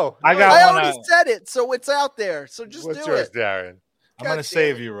 No. I already said it, so it's out there. So just What's do yours, it. Darren? I'm going to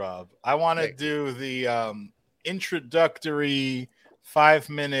save you, Rob. I want to do the introductory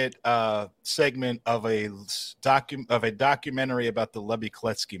 5-minute segment of a documentary about the Lebby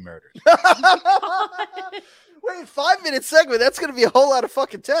Kletsky murders. Wait, 5-minute segment? That's going to be a whole lot of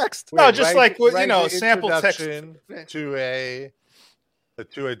fucking text. No, just sample text to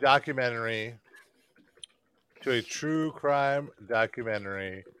a documentary, to a true crime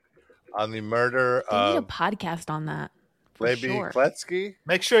documentary on the murder They need a of podcast on that. Lebby Kletsky.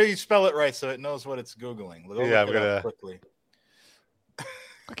 Make sure you spell it right so it knows what it's Googling. I'm gonna quickly.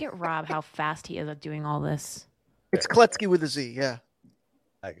 Look at Rob, how fast he is at doing all this. It's Kletsky with a Z, yeah.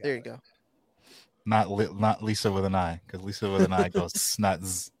 There you go. Not Lisa with an I, because Lisa with an I goes snot.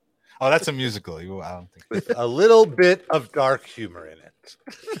 Oh, that's a musical. I don't think with a little bit of dark humor in it.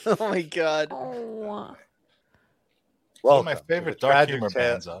 Oh my god! Oh. One of my favorite dark humor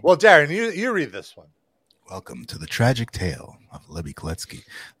bands. Well, Darren, you read this one. Welcome to the tragic tale of Lebby Kletsky.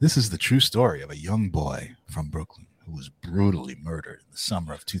 This is the true story of a young boy from Brooklyn who was brutally murdered in the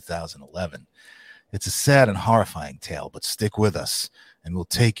summer of 2011. It's a sad and horrifying tale, but stick with us, and we'll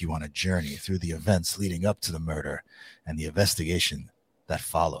take you on a journey through the events leading up to the murder and the investigation that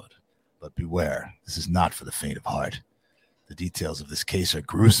followed. But beware, this is not for the faint of heart. The details of this case are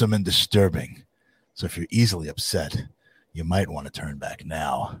gruesome and disturbing, so if you're easily upset, you might want to turn back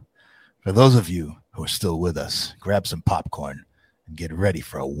now. For those of you who are still with us, grab some popcorn and get ready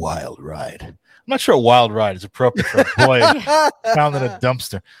for a wild ride. I'm not sure a wild ride is appropriate for a boy found in a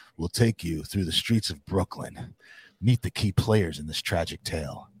dumpster. We'll take you through the streets of Brooklyn, meet the key players in this tragic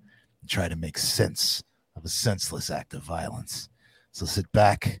tale, and try to make sense of a senseless act of violence. So sit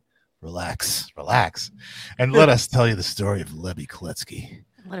back, relax, and let us tell you the story of Lebby Kletsky.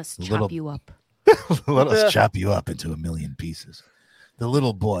 Let us chop you up. Let us chop you up into a million pieces. The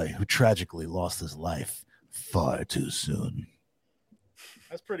little boy who tragically lost his life far too soon.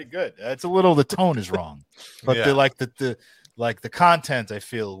 That's pretty good. It's a little, the tone is wrong, but Yeah. the content I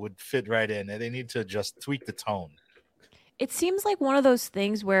feel would fit right in, and they need to just tweak the tone. It seems like one of those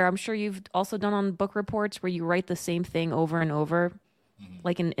things where I'm sure you've also done on book reports where you write the same thing over and over,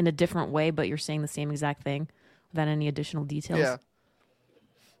 like in a different way, but you're saying the same exact thing without any additional details. Yeah.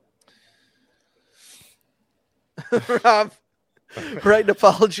 Rob, write an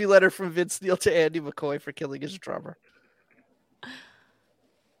apology letter from Vince Neil to Andy McCoy for killing his drummer.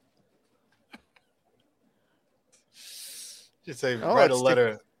 Just say write a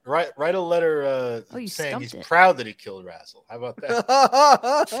letter. Write a letter saying he's proud that he killed Razzle. How about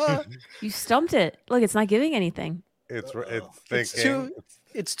that? You stumped it. Look, it's not giving anything. It's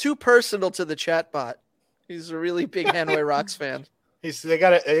too personal to the chatbot. He's a really big Hanoi Rocks fan. They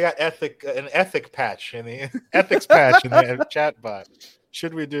got an ethic patch in the ethics patch in the chatbot.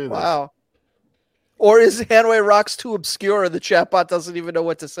 Should we do this? Wow. Or is Hanoi Rocks too obscure and the chatbot doesn't even know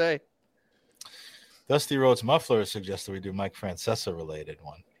what to say? Dusty Rhodes Muffler suggested we do Mike Francesa related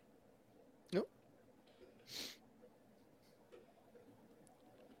one. Nope.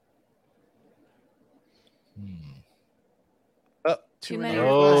 Too many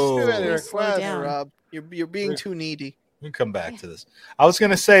requests, Rob. You're being too needy. We can come back to this. I was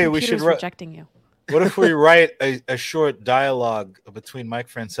going to say we should rejecting you. What if we write a short dialogue between Mike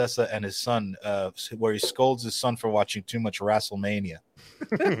Francesa and his son, where he scolds his son for watching too much WrestleMania?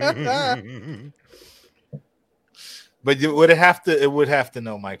 But it would have to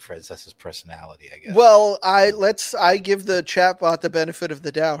know Mike Francesa's personality, I guess. Well, I give the chatbot the benefit of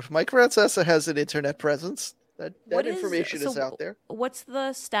the doubt. Mike Francesa has an internet presence. That information is out there. What's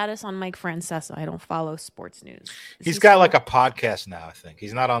the status on Mike Francesa? I don't follow sports news. He's got like a podcast now, I think.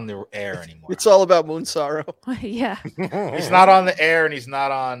 He's not on the air anymore. It's all about Moon Sorrow. Yeah. He's not on the air, and he's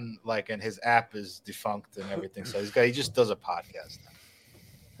not on and his app is defunct and everything. So he just does a podcast now.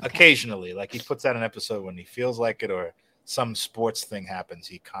 Okay. Occasionally, like he puts out an episode when he feels like it, or some sports thing happens.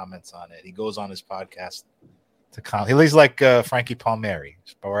 He comments on it. He goes on his podcast to comment. He's like Frankie Palmieri,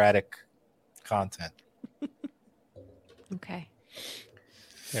 sporadic content. Okay.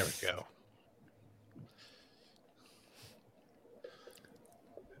 There we go.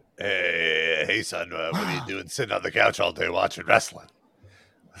 Hey, son, what are you doing sitting on the couch all day watching wrestling?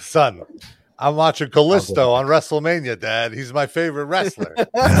 Son, I'm watching Kalisto on WrestleMania, Dad. He's my favorite wrestler.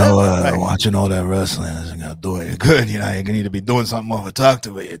 Watching all that wrestling isn't going to do it good. You're going to need to be doing something more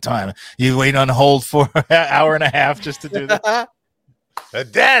productive with your time. You wait on hold for an hour and a half just to do that.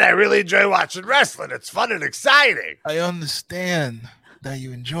 Dad, I really enjoy watching wrestling. It's fun and exciting. I understand that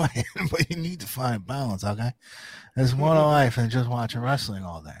you enjoy it, but you need to find balance, okay? There's more to life than just watching wrestling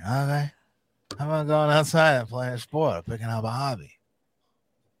all day, okay? How about going outside and playing a sport or picking up a hobby?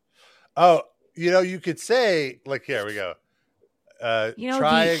 Oh, you could say, like, here we go.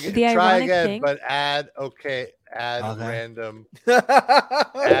 Try again, but add random.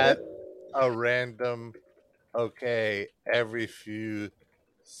 Add a random. Okay, every few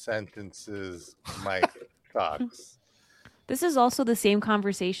sentences Mike talks. This is also the same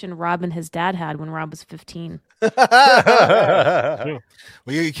conversation Rob and his dad had when Rob was 15. Well,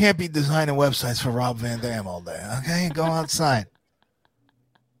 you can't be designing websites for Rob Van Dam all day, okay? Go outside.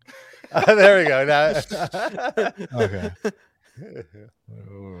 There we go. Now, okay. Where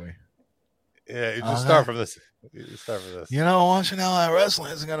were we? Yeah, you just start from this. Watching all that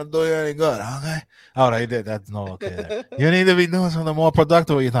wrestling isn't going to do you any good, okay? Oh, they did. That's no okay there. You need to be doing something more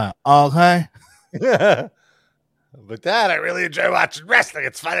productive with your time, okay? But Dad, I really enjoy watching wrestling.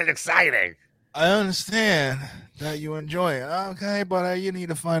 It's fun and exciting. I understand that you enjoy it. Okay, but you need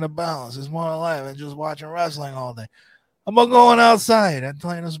to find a balance. It's more life than just watching wrestling all day. I'm about going outside and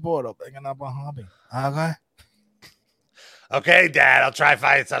playing a sport or picking up a hobby. Okay? Okay, Dad, I'll try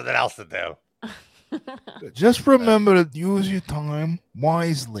finding something else to do. Just remember to use your time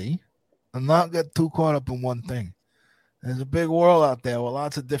wisely and not get too caught up in one thing. There's a big world out there with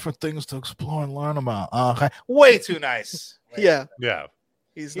lots of different things to explore and learn about. Okay? Way too nice. Yeah. Yeah.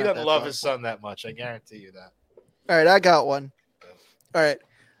 He doesn't love his son that much. I guarantee you that. All right, I got one. All right.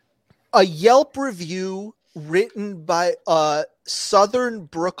 A Yelp review written by a Southern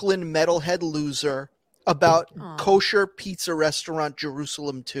Brooklyn metalhead loser about kosher pizza restaurant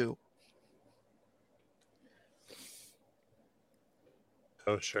Jerusalem 2.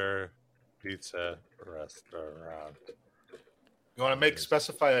 Kosher pizza restaurant. You want to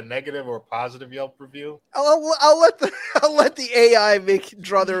specify a negative or positive Yelp review? I'll let the AI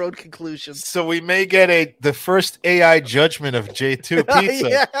draw their own conclusions. So we may get the first AI judgment of J2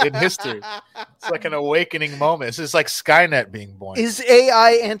 Pizza in history. It's like an awakening moment. This is like Skynet being born. Is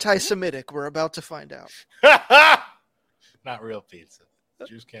AI anti-Semitic? We're about to find out. Not real pizza.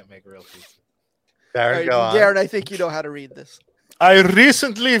 Jews can't make real pizza. Darren, go on. Darren, I think you know how to read this. I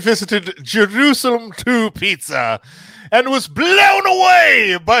recently visited Jerusalem 2 Pizza and was blown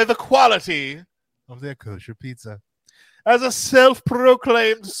away by the quality of their kosher pizza. As a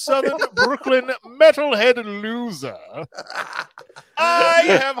self-proclaimed Southern Brooklyn metalhead loser, I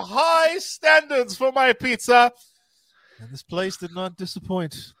have high standards for my pizza, and this place did not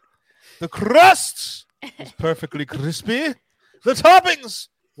disappoint. The crust was perfectly crispy. The toppings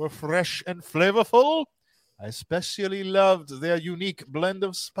were fresh and flavorful. I especially loved their unique blend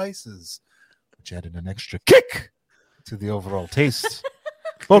of spices, which added an extra kick to the overall taste.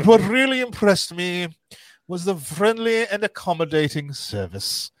 But what really impressed me was the friendly and accommodating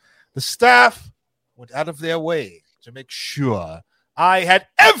service. The staff went out of their way to make sure I had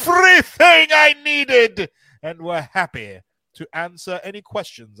everything I needed and were happy to answer any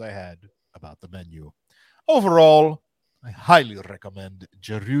questions I had about the menu. Overall, I highly recommend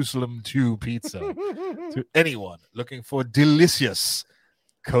Jerusalem 2 Pizza to anyone looking for delicious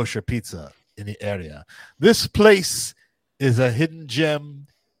kosher pizza in the area. This place is a hidden gem,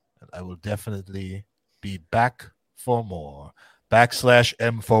 and I will definitely be back for more.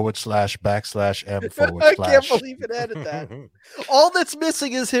 /M//M//. I can't believe it added that. All that's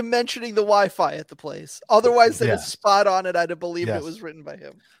missing is him mentioning the Wi-Fi at the place. Otherwise, they was spot on, and I'd have believed it was written by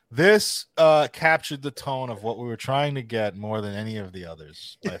him. This captured the tone of what we were trying to get more than any of the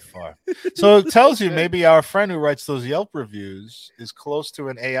others by far. So it tells you maybe our friend who writes those Yelp reviews is close to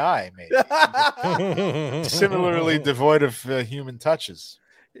an AI, maybe. Similarly devoid of human touches.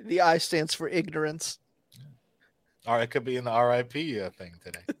 The I stands for ignorance. Or it could be in the RIP thing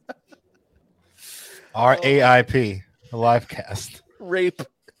today. RAIP, the live cast. Rape.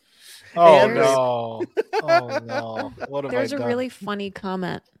 Oh, no. Oh, no. What have There's I done? a really funny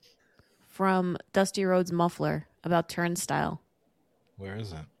comment from Dusty Rhodes Muffler about Turnstile. Where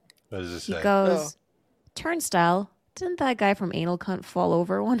is it? What does it He say? goes, Turnstile, didn't that guy from Anal Cunt fall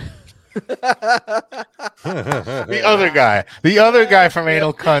over one? The other guy from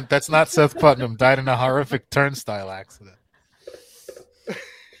Anal Cunt, that's not Seth Putnam, died in a horrific turnstile accident.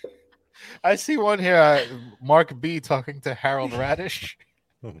 I see one here, Mark B talking to Harold Radish.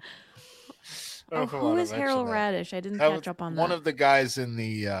 Who is Harold Radish? I didn't catch up on that. One of the guys in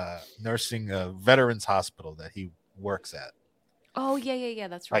the nursing veterans hospital that he works at. Oh, yeah,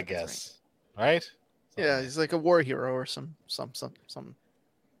 that's right. I guess. Right? Yeah, he's like a war hero or some.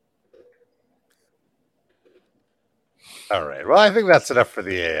 All right. Well, I think that's enough for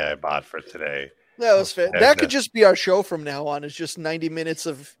the AI bot for today. That was fair. That could just be our show from now on. It's just 90 minutes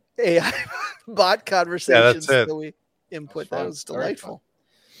of AI bot conversations that's it. that we input. That was delightful.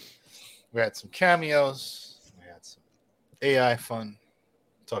 We had some cameos. We had some AI fun.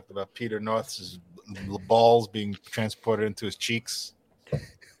 Talked about Peter North's balls being transported into his cheeks.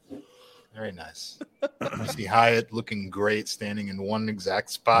 Very nice. Missy Hyatt looking great, standing in one exact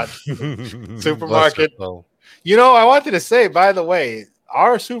spot. Supermarket. You know, I wanted to say, by the way,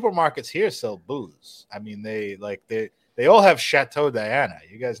 our supermarkets here sell booze. I mean, they all have Chateau Diana.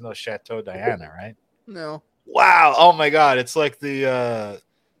 You guys know Chateau Diana, right? No. Wow. Oh my God. It's like the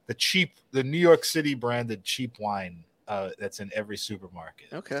New York City branded cheap wine that's in every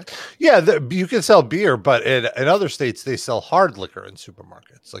supermarket. Okay. Yeah, you can sell beer, but in other states they sell hard liquor in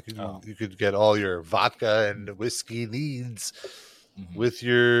supermarkets. Like you could get all your vodka and whiskey needs with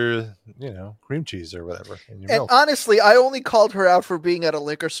your, cream cheese or whatever in your And milk. honestly, I only called her out for being at a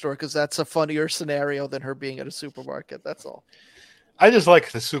liquor store because that's a funnier scenario than her being at a supermarket. That's all. I just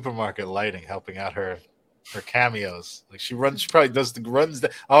like the supermarket lighting helping out her cameos. Like she probably does the runs.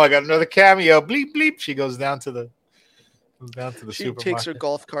 I got another cameo. Bleep bleep. She goes down to the She supermarket. takes her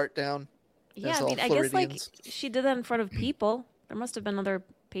golf cart down. Yeah, I mean, I guess like she did that in front of people. There must have been other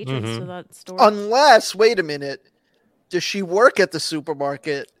patrons to that store. Unless, wait a minute, does she work at the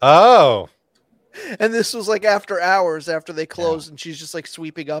supermarket? Oh. And this was like after hours, after they closed, and she's just like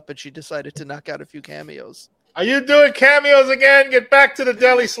sweeping up, and she decided to knock out a few cameos. Are you doing cameos again? Get back to the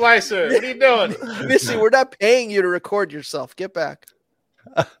deli slicer. What are you doing? Missy, we're not paying you to record yourself. Get back.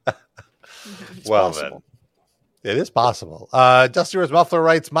 Well, possible. then. It is possible. Dusty Rose Muffler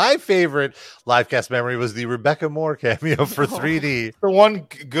writes, my favorite livecast memory was the Rebecca Moore cameo for 3D. The one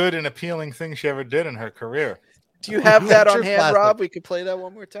good and appealing thing she ever did in her career. Do you have that on True hand, plastic. Rob? We could play that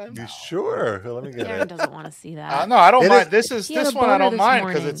one more time. Sure. Let me get Darren it. doesn't want to see that. No, I don't It mind. is- This He had this a one I boner don't this mind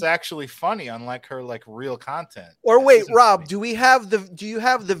because morning. it's actually funny, unlike her like real content. Or wait, Rob, do you have the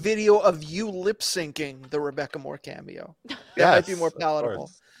video of you lip syncing the Rebecca Moore cameo? That might be Yes, more of palatable.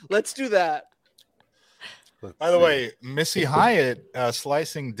 course. Let's do that. By the way, Missy Hyatt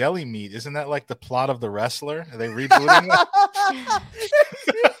slicing deli meat, isn't that like the plot of The Wrestler? Are they rebooting that?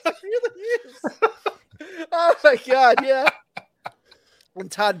 It really is. Oh my god, yeah.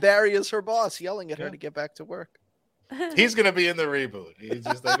 And Todd Barry is her boss, yelling at her to get back to work. He's gonna be in the reboot. He's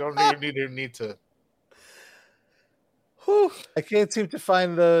just they don't need to. Whew. I can't seem to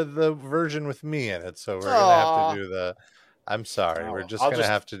find the version with me in it, so we're going to have to do the... I'm sorry. We're just going to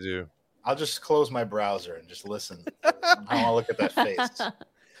have to do... I'll just close my browser and just listen. I want to look at that face.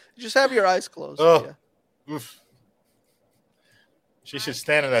 Just have your eyes closed. Oh, oof. She should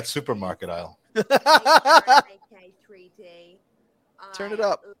stand in that supermarket aisle. Turn it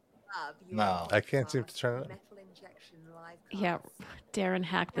up. No, I can't seem to turn it up. Yeah, Darren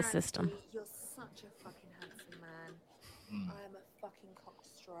hacked the system. You're such a fucking handsome man. I am a fucking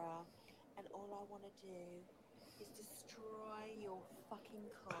cockstraw, and all I want to do is destroy your fucking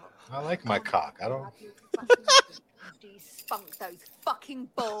cock. I like my cock. I don't. Do you spunk those fucking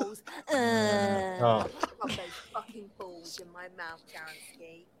balls? Oh. Pop those fucking balls in my mouth, Darren.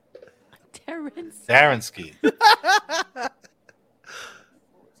 Darrenski.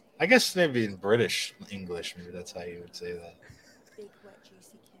 I guess maybe in British English, maybe that's how you would say that. Big wet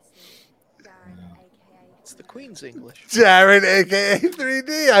juicy kisses, Darren, aka. It's the Queen's English. Darren, a.k.a.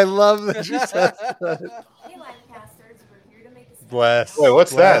 3D. I love that you said that. Bless. Wait,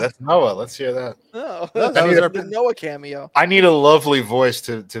 what's Bless. that? That's Noah. Let's hear that. No, that that was was our- the Noah cameo. I need a lovely voice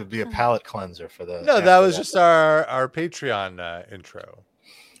to be a palate cleanser for the. No, that was just our Patreon intro.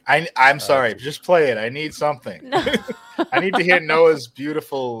 I'm sorry. Just play it. I need something. I need to hear Noah's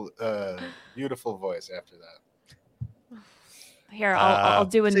beautiful voice after that. Here, I'll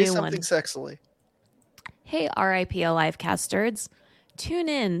do a Say new something one. sexily. Hey, RIP Livecasters. Tune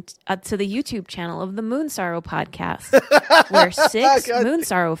in to the YouTube channel of the Moon Sorrow podcast, where 6 God. Moon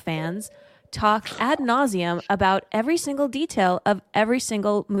Sorrow fans talk ad nauseum about every single detail of every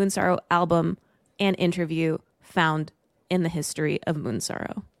single Moon Sorrow album and interview found in the history of Moon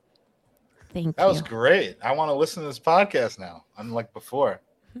Sorrow. Thank That you. was great. I want to listen to this podcast now, unlike before.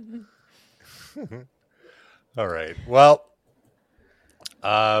 All right. Well,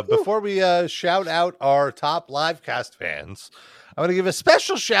 before we shout out our top livecast fans, I want to give a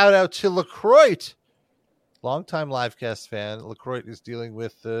special shout out to LaCroix, longtime livecast fan. LaCroix is dealing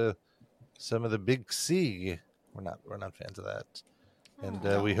with some of the big C. We're not fans of that, and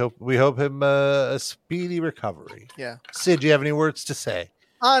we hope him a speedy recovery. Yeah. Sid, do you have any words to say?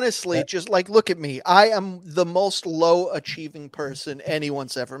 Honestly, just like look at me. I am the most low achieving person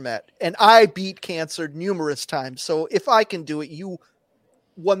anyone's ever met. And I beat cancer numerous times. So if I can do it, you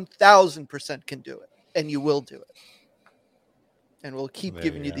 1000% can do it. And you will do it. And we'll keep There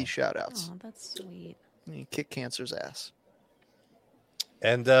giving you you go. these shout outs. Oh, that's sweet. You kick cancer's ass.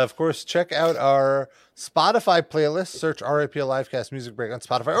 And of course, check out our Spotify playlist. Search RIP Livecast Music Break on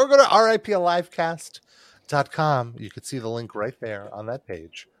Spotify, or go to RIPLivecast.com. You can see the link right there on that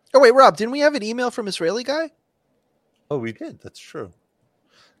page. Oh, wait, Rob, didn't we have an email from Israeli guy? Oh, we did. That's true.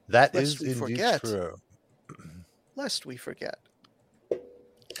 That Lest is we indeed forget. true. Lest we forget.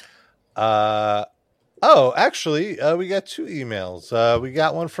 Actually, we got 2 emails. We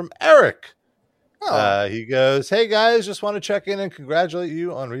got one from Eric. Oh. He goes, "Hey guys, just want to check in and congratulate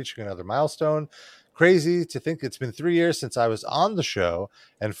you on reaching another milestone. Crazy to think it's been 3 years since I was on the show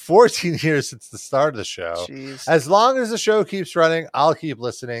and 14 years since the start of the show. Jeez. As long as the show keeps running, I'll keep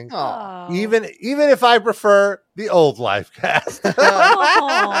listening. Aw. Even if I prefer the old live cast.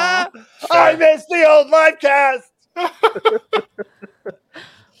 I miss the old live cast.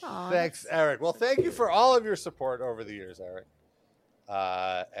 Thanks, Eric. Well, thank you for all of your support over the years, Eric.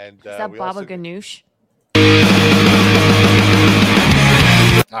 Is that Baba Ganoush?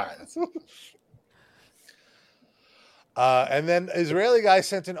 All right. And then Israeli guy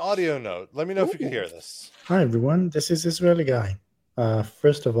sent an audio note. Let me know if you can hear this. Hi, everyone. This is Israeli guy.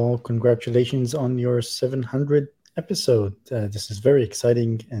 First of all, congratulations on your 700th episode. This is very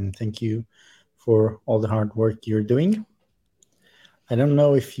exciting, and thank you for all the hard work you're doing. I don't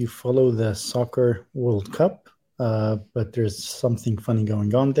know if you follow the Soccer World Cup, but there's something funny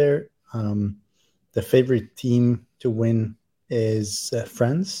going on there. The favorite team to win is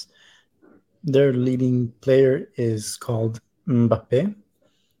France. Their leading player is called Mbappé.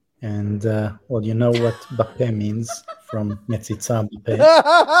 And, well, you know what Mbappé means from Metzitza Mbappé.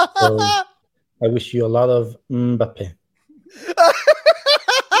 So I wish you a lot of Mbappé.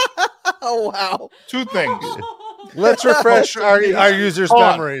 Oh, wow. Two things. Let's refresh our users' Hold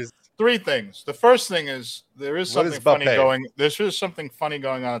on. memories. Three things. The first thing is there is What something is funny Mbappé? going. There's just something funny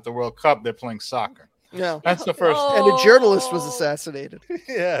going on at the World Cup. They're playing soccer. Yeah. That's the first. And a journalist was assassed.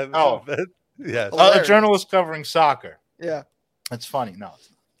 Yeah. Oh, yes. A journalist covering soccer. Yeah. That's funny. No.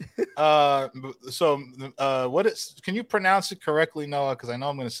 It's not. What is? Can you pronounce it correctly, Noah? Because I know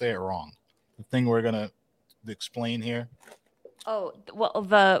I'm going to say it wrong. The thing we're going to explain here. Oh, well,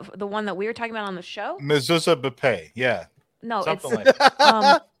 the one that we were talking about on the show? Mezuzah Mbappé. Yeah. No, Something it's like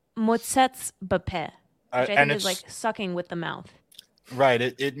that. Motzetz Mbappé, which I and think is it's- like sucking with the mouth. Right.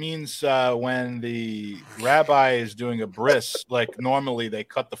 It means when the rabbi is doing a bris, like normally they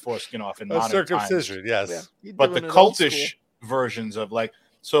cut the foreskin off in A modern circumcision, times. yes. Yeah. But the cultish versions of like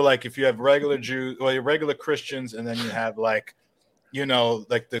if you have regular Jews, well, your regular Christians, and then you have like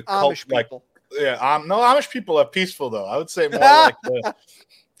the cult, Amish like people. no, Amish people are peaceful though. I would say more like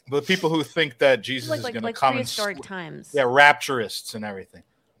the people who think that Jesus is going to come and prehistoric times. yeah, rapturists and everything.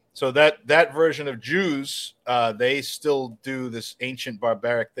 So that version of Jews, they still do this ancient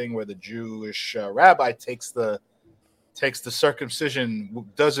barbaric thing where the Jewish rabbi takes the circumcision,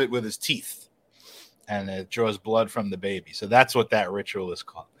 does it with his teeth, and it draws blood from the baby. So that's what that ritual is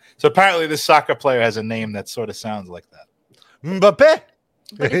called. So apparently, this soccer player has a name that sort of sounds like that. Mbappé.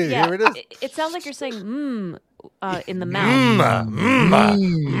 But yeah, Here it is. it sounds like you're saying in the mouth.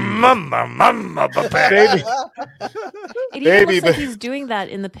 Baby. It even Baby, looks like but- he's doing that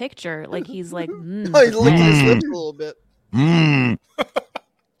in the picture. Like he's like, Oh, he's licking his lips a little bit.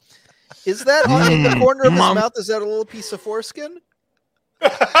 Is that in the corner of his mouth? Is that a little piece of foreskin?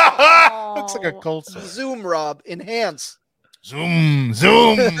 Looks like a cold sore. Zoom, Rob. Enhance. Zoom.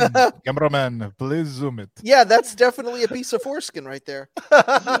 Cameraman, please zoom it. Yeah, that's definitely a piece of foreskin right there.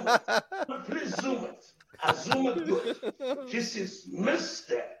 Please zoom it. I zoom it good. This is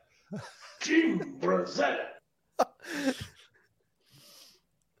Mr. Jim Brazil.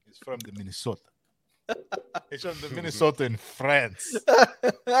 He's from the Minnesota. He's from the Minnesota in France.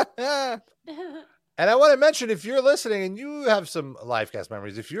 And I want to mention, if you're listening and you have some livecast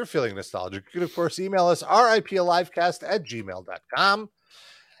memories, if you're feeling nostalgic, you can, of course, email us, riplivecast@gmail.com.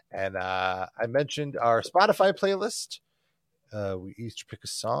 And I mentioned our Spotify playlist. We each pick a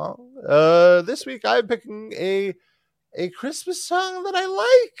song. This week, I'm picking a Christmas song that I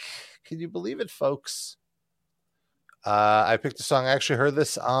like. Can you believe it, folks? I picked a song. I actually heard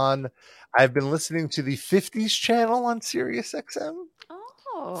this I've been listening to the 50s channel on Sirius XM.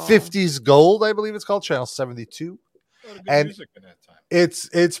 Oh. 50s Gold, I believe it's called, channel 72. And music in that time.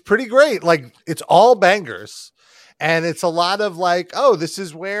 it's pretty great. Like, it's all bangers, and it's a lot of like, oh, this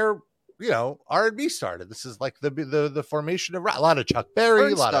is where R&B started. This is like the formation of rock. A lot of Chuck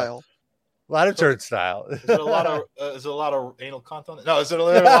Berry, a lot of Turnstile. Is there a lot of anal content? No, is there a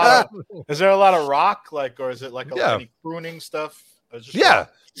lot of rock, like, or is it like any crooning stuff? Or is it just rock?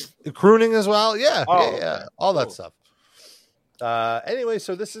 Crooning as well. Yeah, Oh, yeah, okay. all that stuff. Anyway,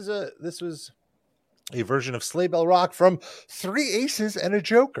 so this was a version of Sleigh Bell Rock from Three Aces and a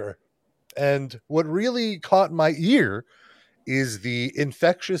Joker. And what really caught my ear is the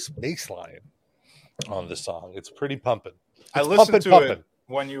infectious bass line on the song. It's pretty pumping. I It's listened to pumping. it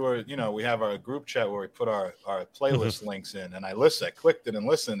when you were, we have our group chat where we put our playlist links in, and I clicked it and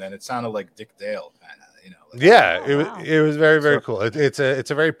listened, and it sounded like Dick Dale, kind of, Yeah, it was very, very cool. It's a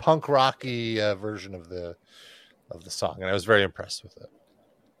very punk rocky version of the song, and I was very impressed with it.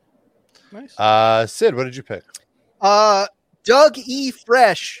 Nice. Sid, what did you pick? Doug E.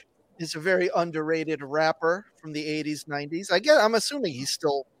 Fresh is a very underrated rapper from the 80s, 90s. I'm assuming he's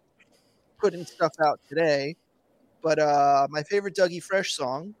still putting stuff out today. But my favorite Dougie Fresh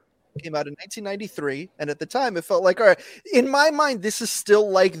song came out in 1993. And at the time, it felt like, all right, in my mind, this is still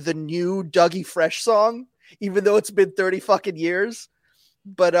like the new Dougie Fresh song, even though it's been 30 fucking years.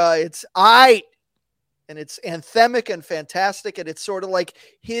 But it's aight. And it's anthemic and fantastic. And it's sort of like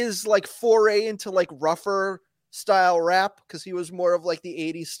his like foray into like rougher style rap, because he was more of like the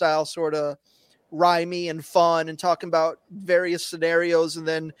 80s style sort of rhymey and fun and talking about various scenarios. And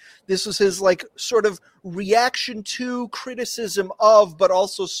then this was his like sort of reaction to criticism of, but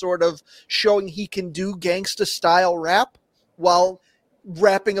also sort of showing he can do gangsta style rap while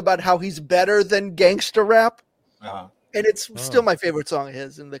rapping about how he's better than gangsta rap. And it's still my favorite song of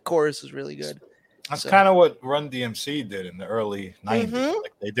his, and the chorus is really good. That's kind of what Run DMC did in the early 90s.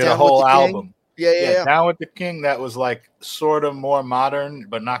 Like they did Down a whole with the album. King. Yeah. Down with the King, that was like sort of more modern,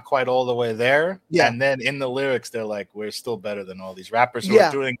 but not quite all the way there. Yeah. And then in the lyrics, they're like, we're still better than all these rappers who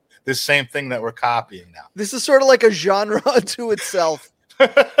are doing this same thing that we're copying now. This is sort of like a genre unto itself.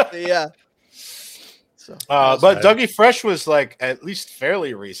 Yeah. So, but Dougie Fresh was like, at least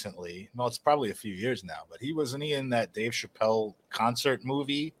fairly recently, well, it's probably a few years now, but wasn't he in that Dave Chappelle concert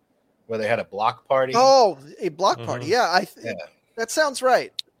movie where they had a block party? Oh, a block party. Yeah. That sounds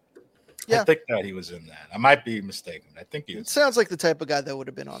right. Yeah. I think that he was in that. I might be mistaken. I think he was. It sounds like the type of guy that would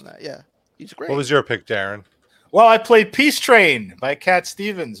have been on that. Yeah. He's great. What was your pick, Darren? Well, I played Peace Train by Cat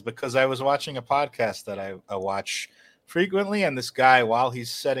Stevens because I was watching a podcast that I watch frequently, and this guy, while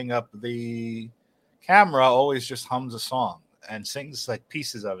he's setting up the camera, always just hums a song and sings like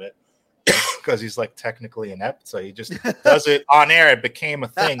pieces of it because he's like technically inept. So he just does it on air. It became a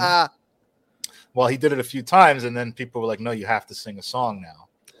thing. Well, he did it a few times, and then people were like, no, you have to sing a song now.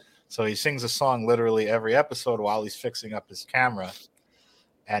 So he sings a song literally every episode while he's fixing up his camera.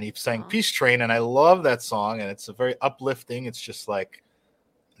 And he sang Peace Train, and I love that song, and it's a very uplifting. It's just like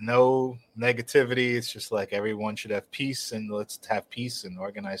no negativity. It's just like everyone should have peace, and let's have peace and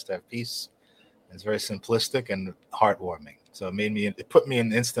organized to have peace. It's very simplistic and heartwarming. So it put me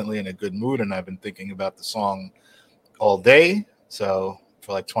instantly in a good mood, and I've been thinking about the song all day. So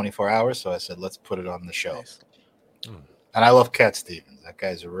for like 24 hours. So I said, let's put it on the show. Nice. And I love Cat Stevens. That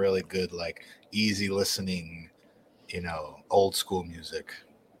guy's a really good, like easy listening, old school music.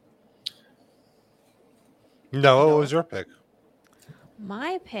 No, what was your pick?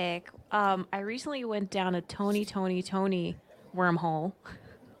 My pick, I recently went down a Tony wormhole.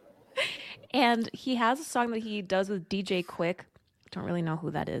 And he has a song that he does with DJ Quick. Don't really know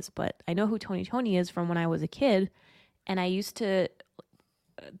who that is, but I know who Tony is from when I was a kid. And I used to,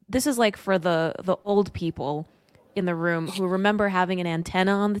 this is like for the old people in the room who remember having an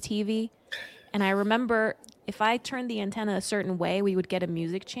antenna on the TV. And I remember if I turned the antenna a certain way, we would get a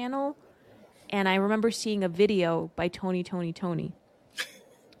music channel. And I remember seeing a video by Tony.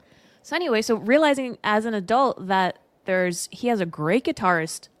 So anyway, so realizing as an adult that he has a great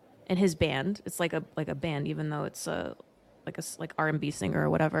guitarist in his band. It's like a band, even though it's like R&B singer or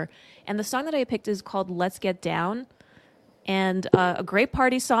whatever. And the song that I picked is called Let's Get Down, and a great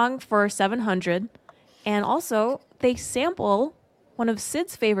party song for 700. And also, they sample one of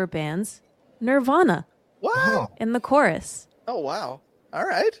Sid's favorite bands, Nirvana. Wow. In the chorus. Oh, wow. All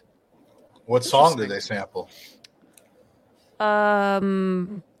right. What song did they sample?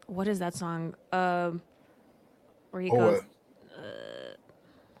 What is that song? Where he goes...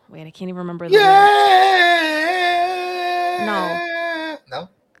 wait, I can't even remember the lyrics. No.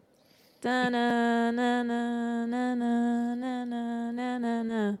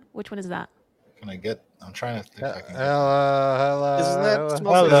 Da-na-na-na-na-na-na-na-na-na. Which one is that? I'm trying to think. Isn't that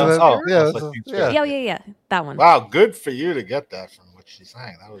Smells Like Teen Spirit? Yeah. That one. Wow, good for you to get that from what she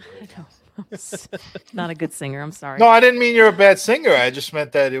sang. That was really cool. Not a good singer. I'm sorry. No, I didn't mean you're a bad singer. I just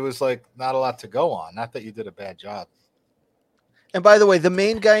meant that it was like not a lot to go on. Not that you did a bad job. And by the way, the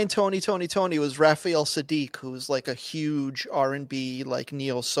main guy in Tony was Raphael Sadiq, who's like a huge R&B, like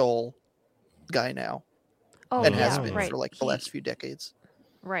neo soul guy now, and has been for like the last few decades.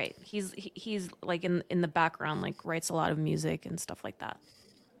 Right. He's like in the background, like writes a lot of music and stuff like that.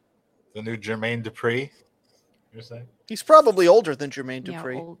 The new Jermaine Dupri, you're saying? He's probably older than Jermaine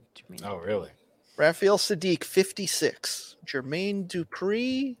Dupri. Yeah, old Jermaine. Oh, really? Raphael Sadiq, 56. Jermaine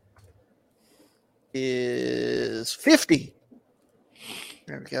Dupri is 50.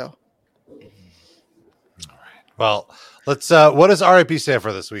 There we go. Well, let's. What does RIP stand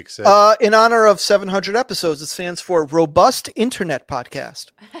for this week, Sid? In honor of 700 episodes, it stands for Robust Internet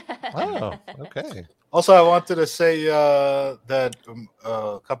Podcast. Oh, okay. Also, I wanted to say that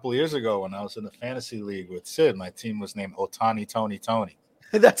a couple of years ago when I was in the fantasy league with Sid, my team was named Otani Tony.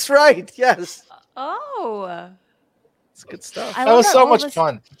 That's right. Yes. Oh, it's good stuff. That was so much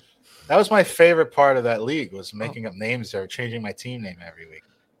fun. That was my favorite part of that league, was making up names or changing my team name every week.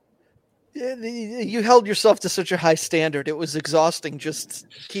 You held yourself to such a high standard. It was exhausting just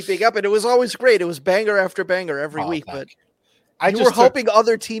keeping up, and it was always great. It was banger after banger every week. But you were hoping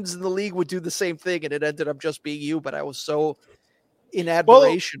other teams in the league would do the same thing, and it ended up just being you. But I was so in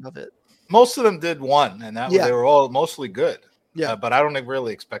admiration of it. Most of them did one, and they were all mostly good. Yeah, but I don't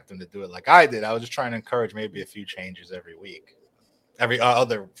really expect them to do it like I did. I was just trying to encourage maybe a few changes every week, every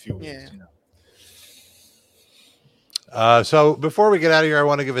other few weeks. You know. So before we get out of here, I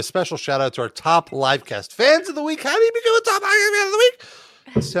want to give a special shout out to our top livecast fans of the week. How do you become a top livecast fan of the week?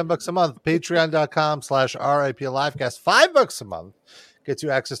 It's $10 a month. Patreon.com/RIPLivecast. $5 a month gets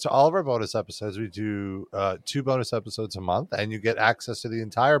you access to all of our bonus episodes. We do 2 bonus episodes a month, and you get access to the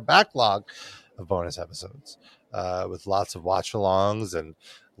entire backlog of bonus episodes with lots of watch-alongs and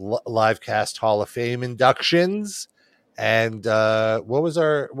livecast Hall of Fame inductions. And what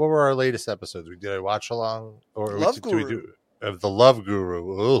were our latest episodes? We did a watch along, or Love did we do of the Love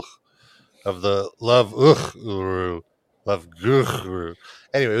Guru? Ugh. Of the Love Guru, Love Guru.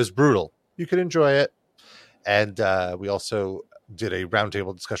 Anyway, it was brutal. You could enjoy it, and we also did a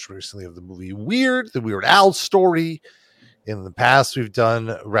roundtable discussion recently of the movie Weird, the Weird Al story. In the past, we've done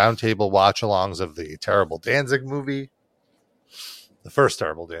roundtable watch-alongs of the terrible Danzig movie. The first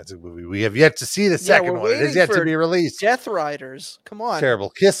terrible Danzig movie. We have yet to see the second one. It is yet to be released. Death Riders. Come on. Terrible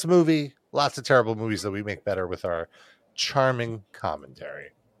Kiss movie. Lots of terrible movies that we make better with our charming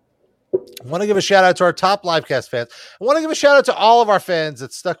commentary. I want to give a shout out to our top livecast fans. I want to give a shout out to all of our fans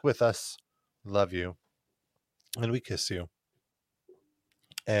that stuck with us. Love you. And we kiss you.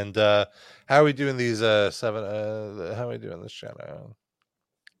 And how are we doing these how are we doing this shout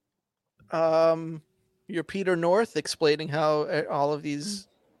out? You're Peter North explaining how all of these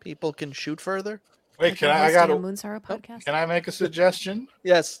people can shoot further. Wait, can I got a Moonsaro podcast? Can I make a suggestion?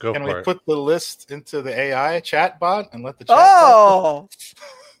 Yes. Can we put the list into the AI chat bot and let the chat bot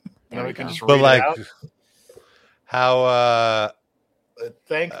and then we can just but read like it out? How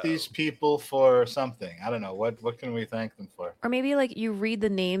thank these people for something. I don't know. What can we thank them for? Or maybe like you read the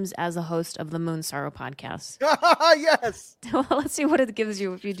names as a host of the Moonsaro podcast. Yes. Well, let's see what it gives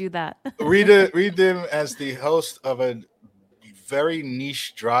you if you do that. Read them as the host of a very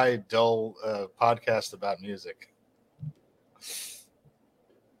niche, dry, dull podcast about music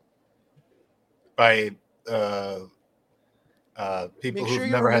by people Make sure who've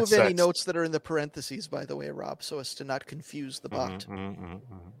you never had remove sex. any notes that are in the parentheses, by the way, Rob, so as to not confuse the bot.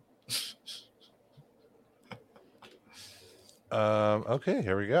 Okay,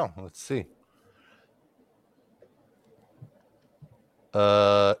 here we go. Let's see.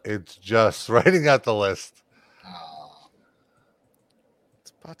 It's just writing out the list.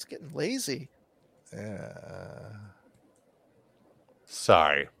 This bot's getting lazy.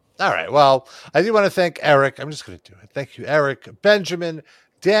 Sorry. All right. Well, I do want to thank Eric. I'm just going to do it. Thank you, Eric, Benjamin,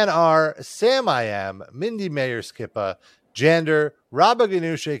 Dan R, Sam I Am, Mindy Mayer Skippa, Jander, Rabba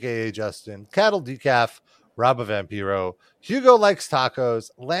Ganoush, aka Justin, Cattle Decaf, Rabba Vampiro, Hugo Likes Tacos,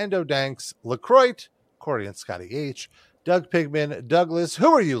 Lando Danks, LaCroix, Corey and Scotty H, Doug Pigman, Douglas,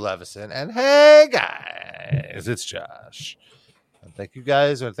 Who Are You, Levison, and hey guys, it's Josh. And thank you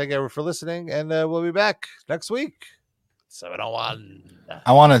guys, and thank everyone for listening, and we'll be back next week. 701.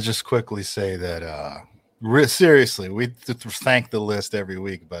 I want to just quickly say that seriously, we thank the list every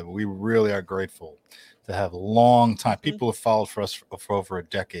week, but we really are grateful to have a long time. People have followed for us for over a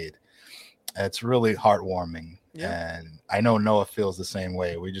decade. It's really heartwarming. Yeah. And I know Noah feels the same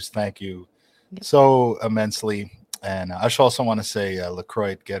way. We just thank you so immensely. And I also want to say,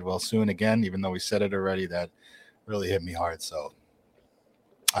 LaCroix, get well soon again, even though we said it already. That really hit me hard. So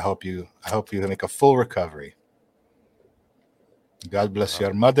I hope you make a full recovery. God bless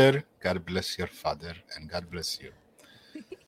your mother, God bless your father, and God bless you.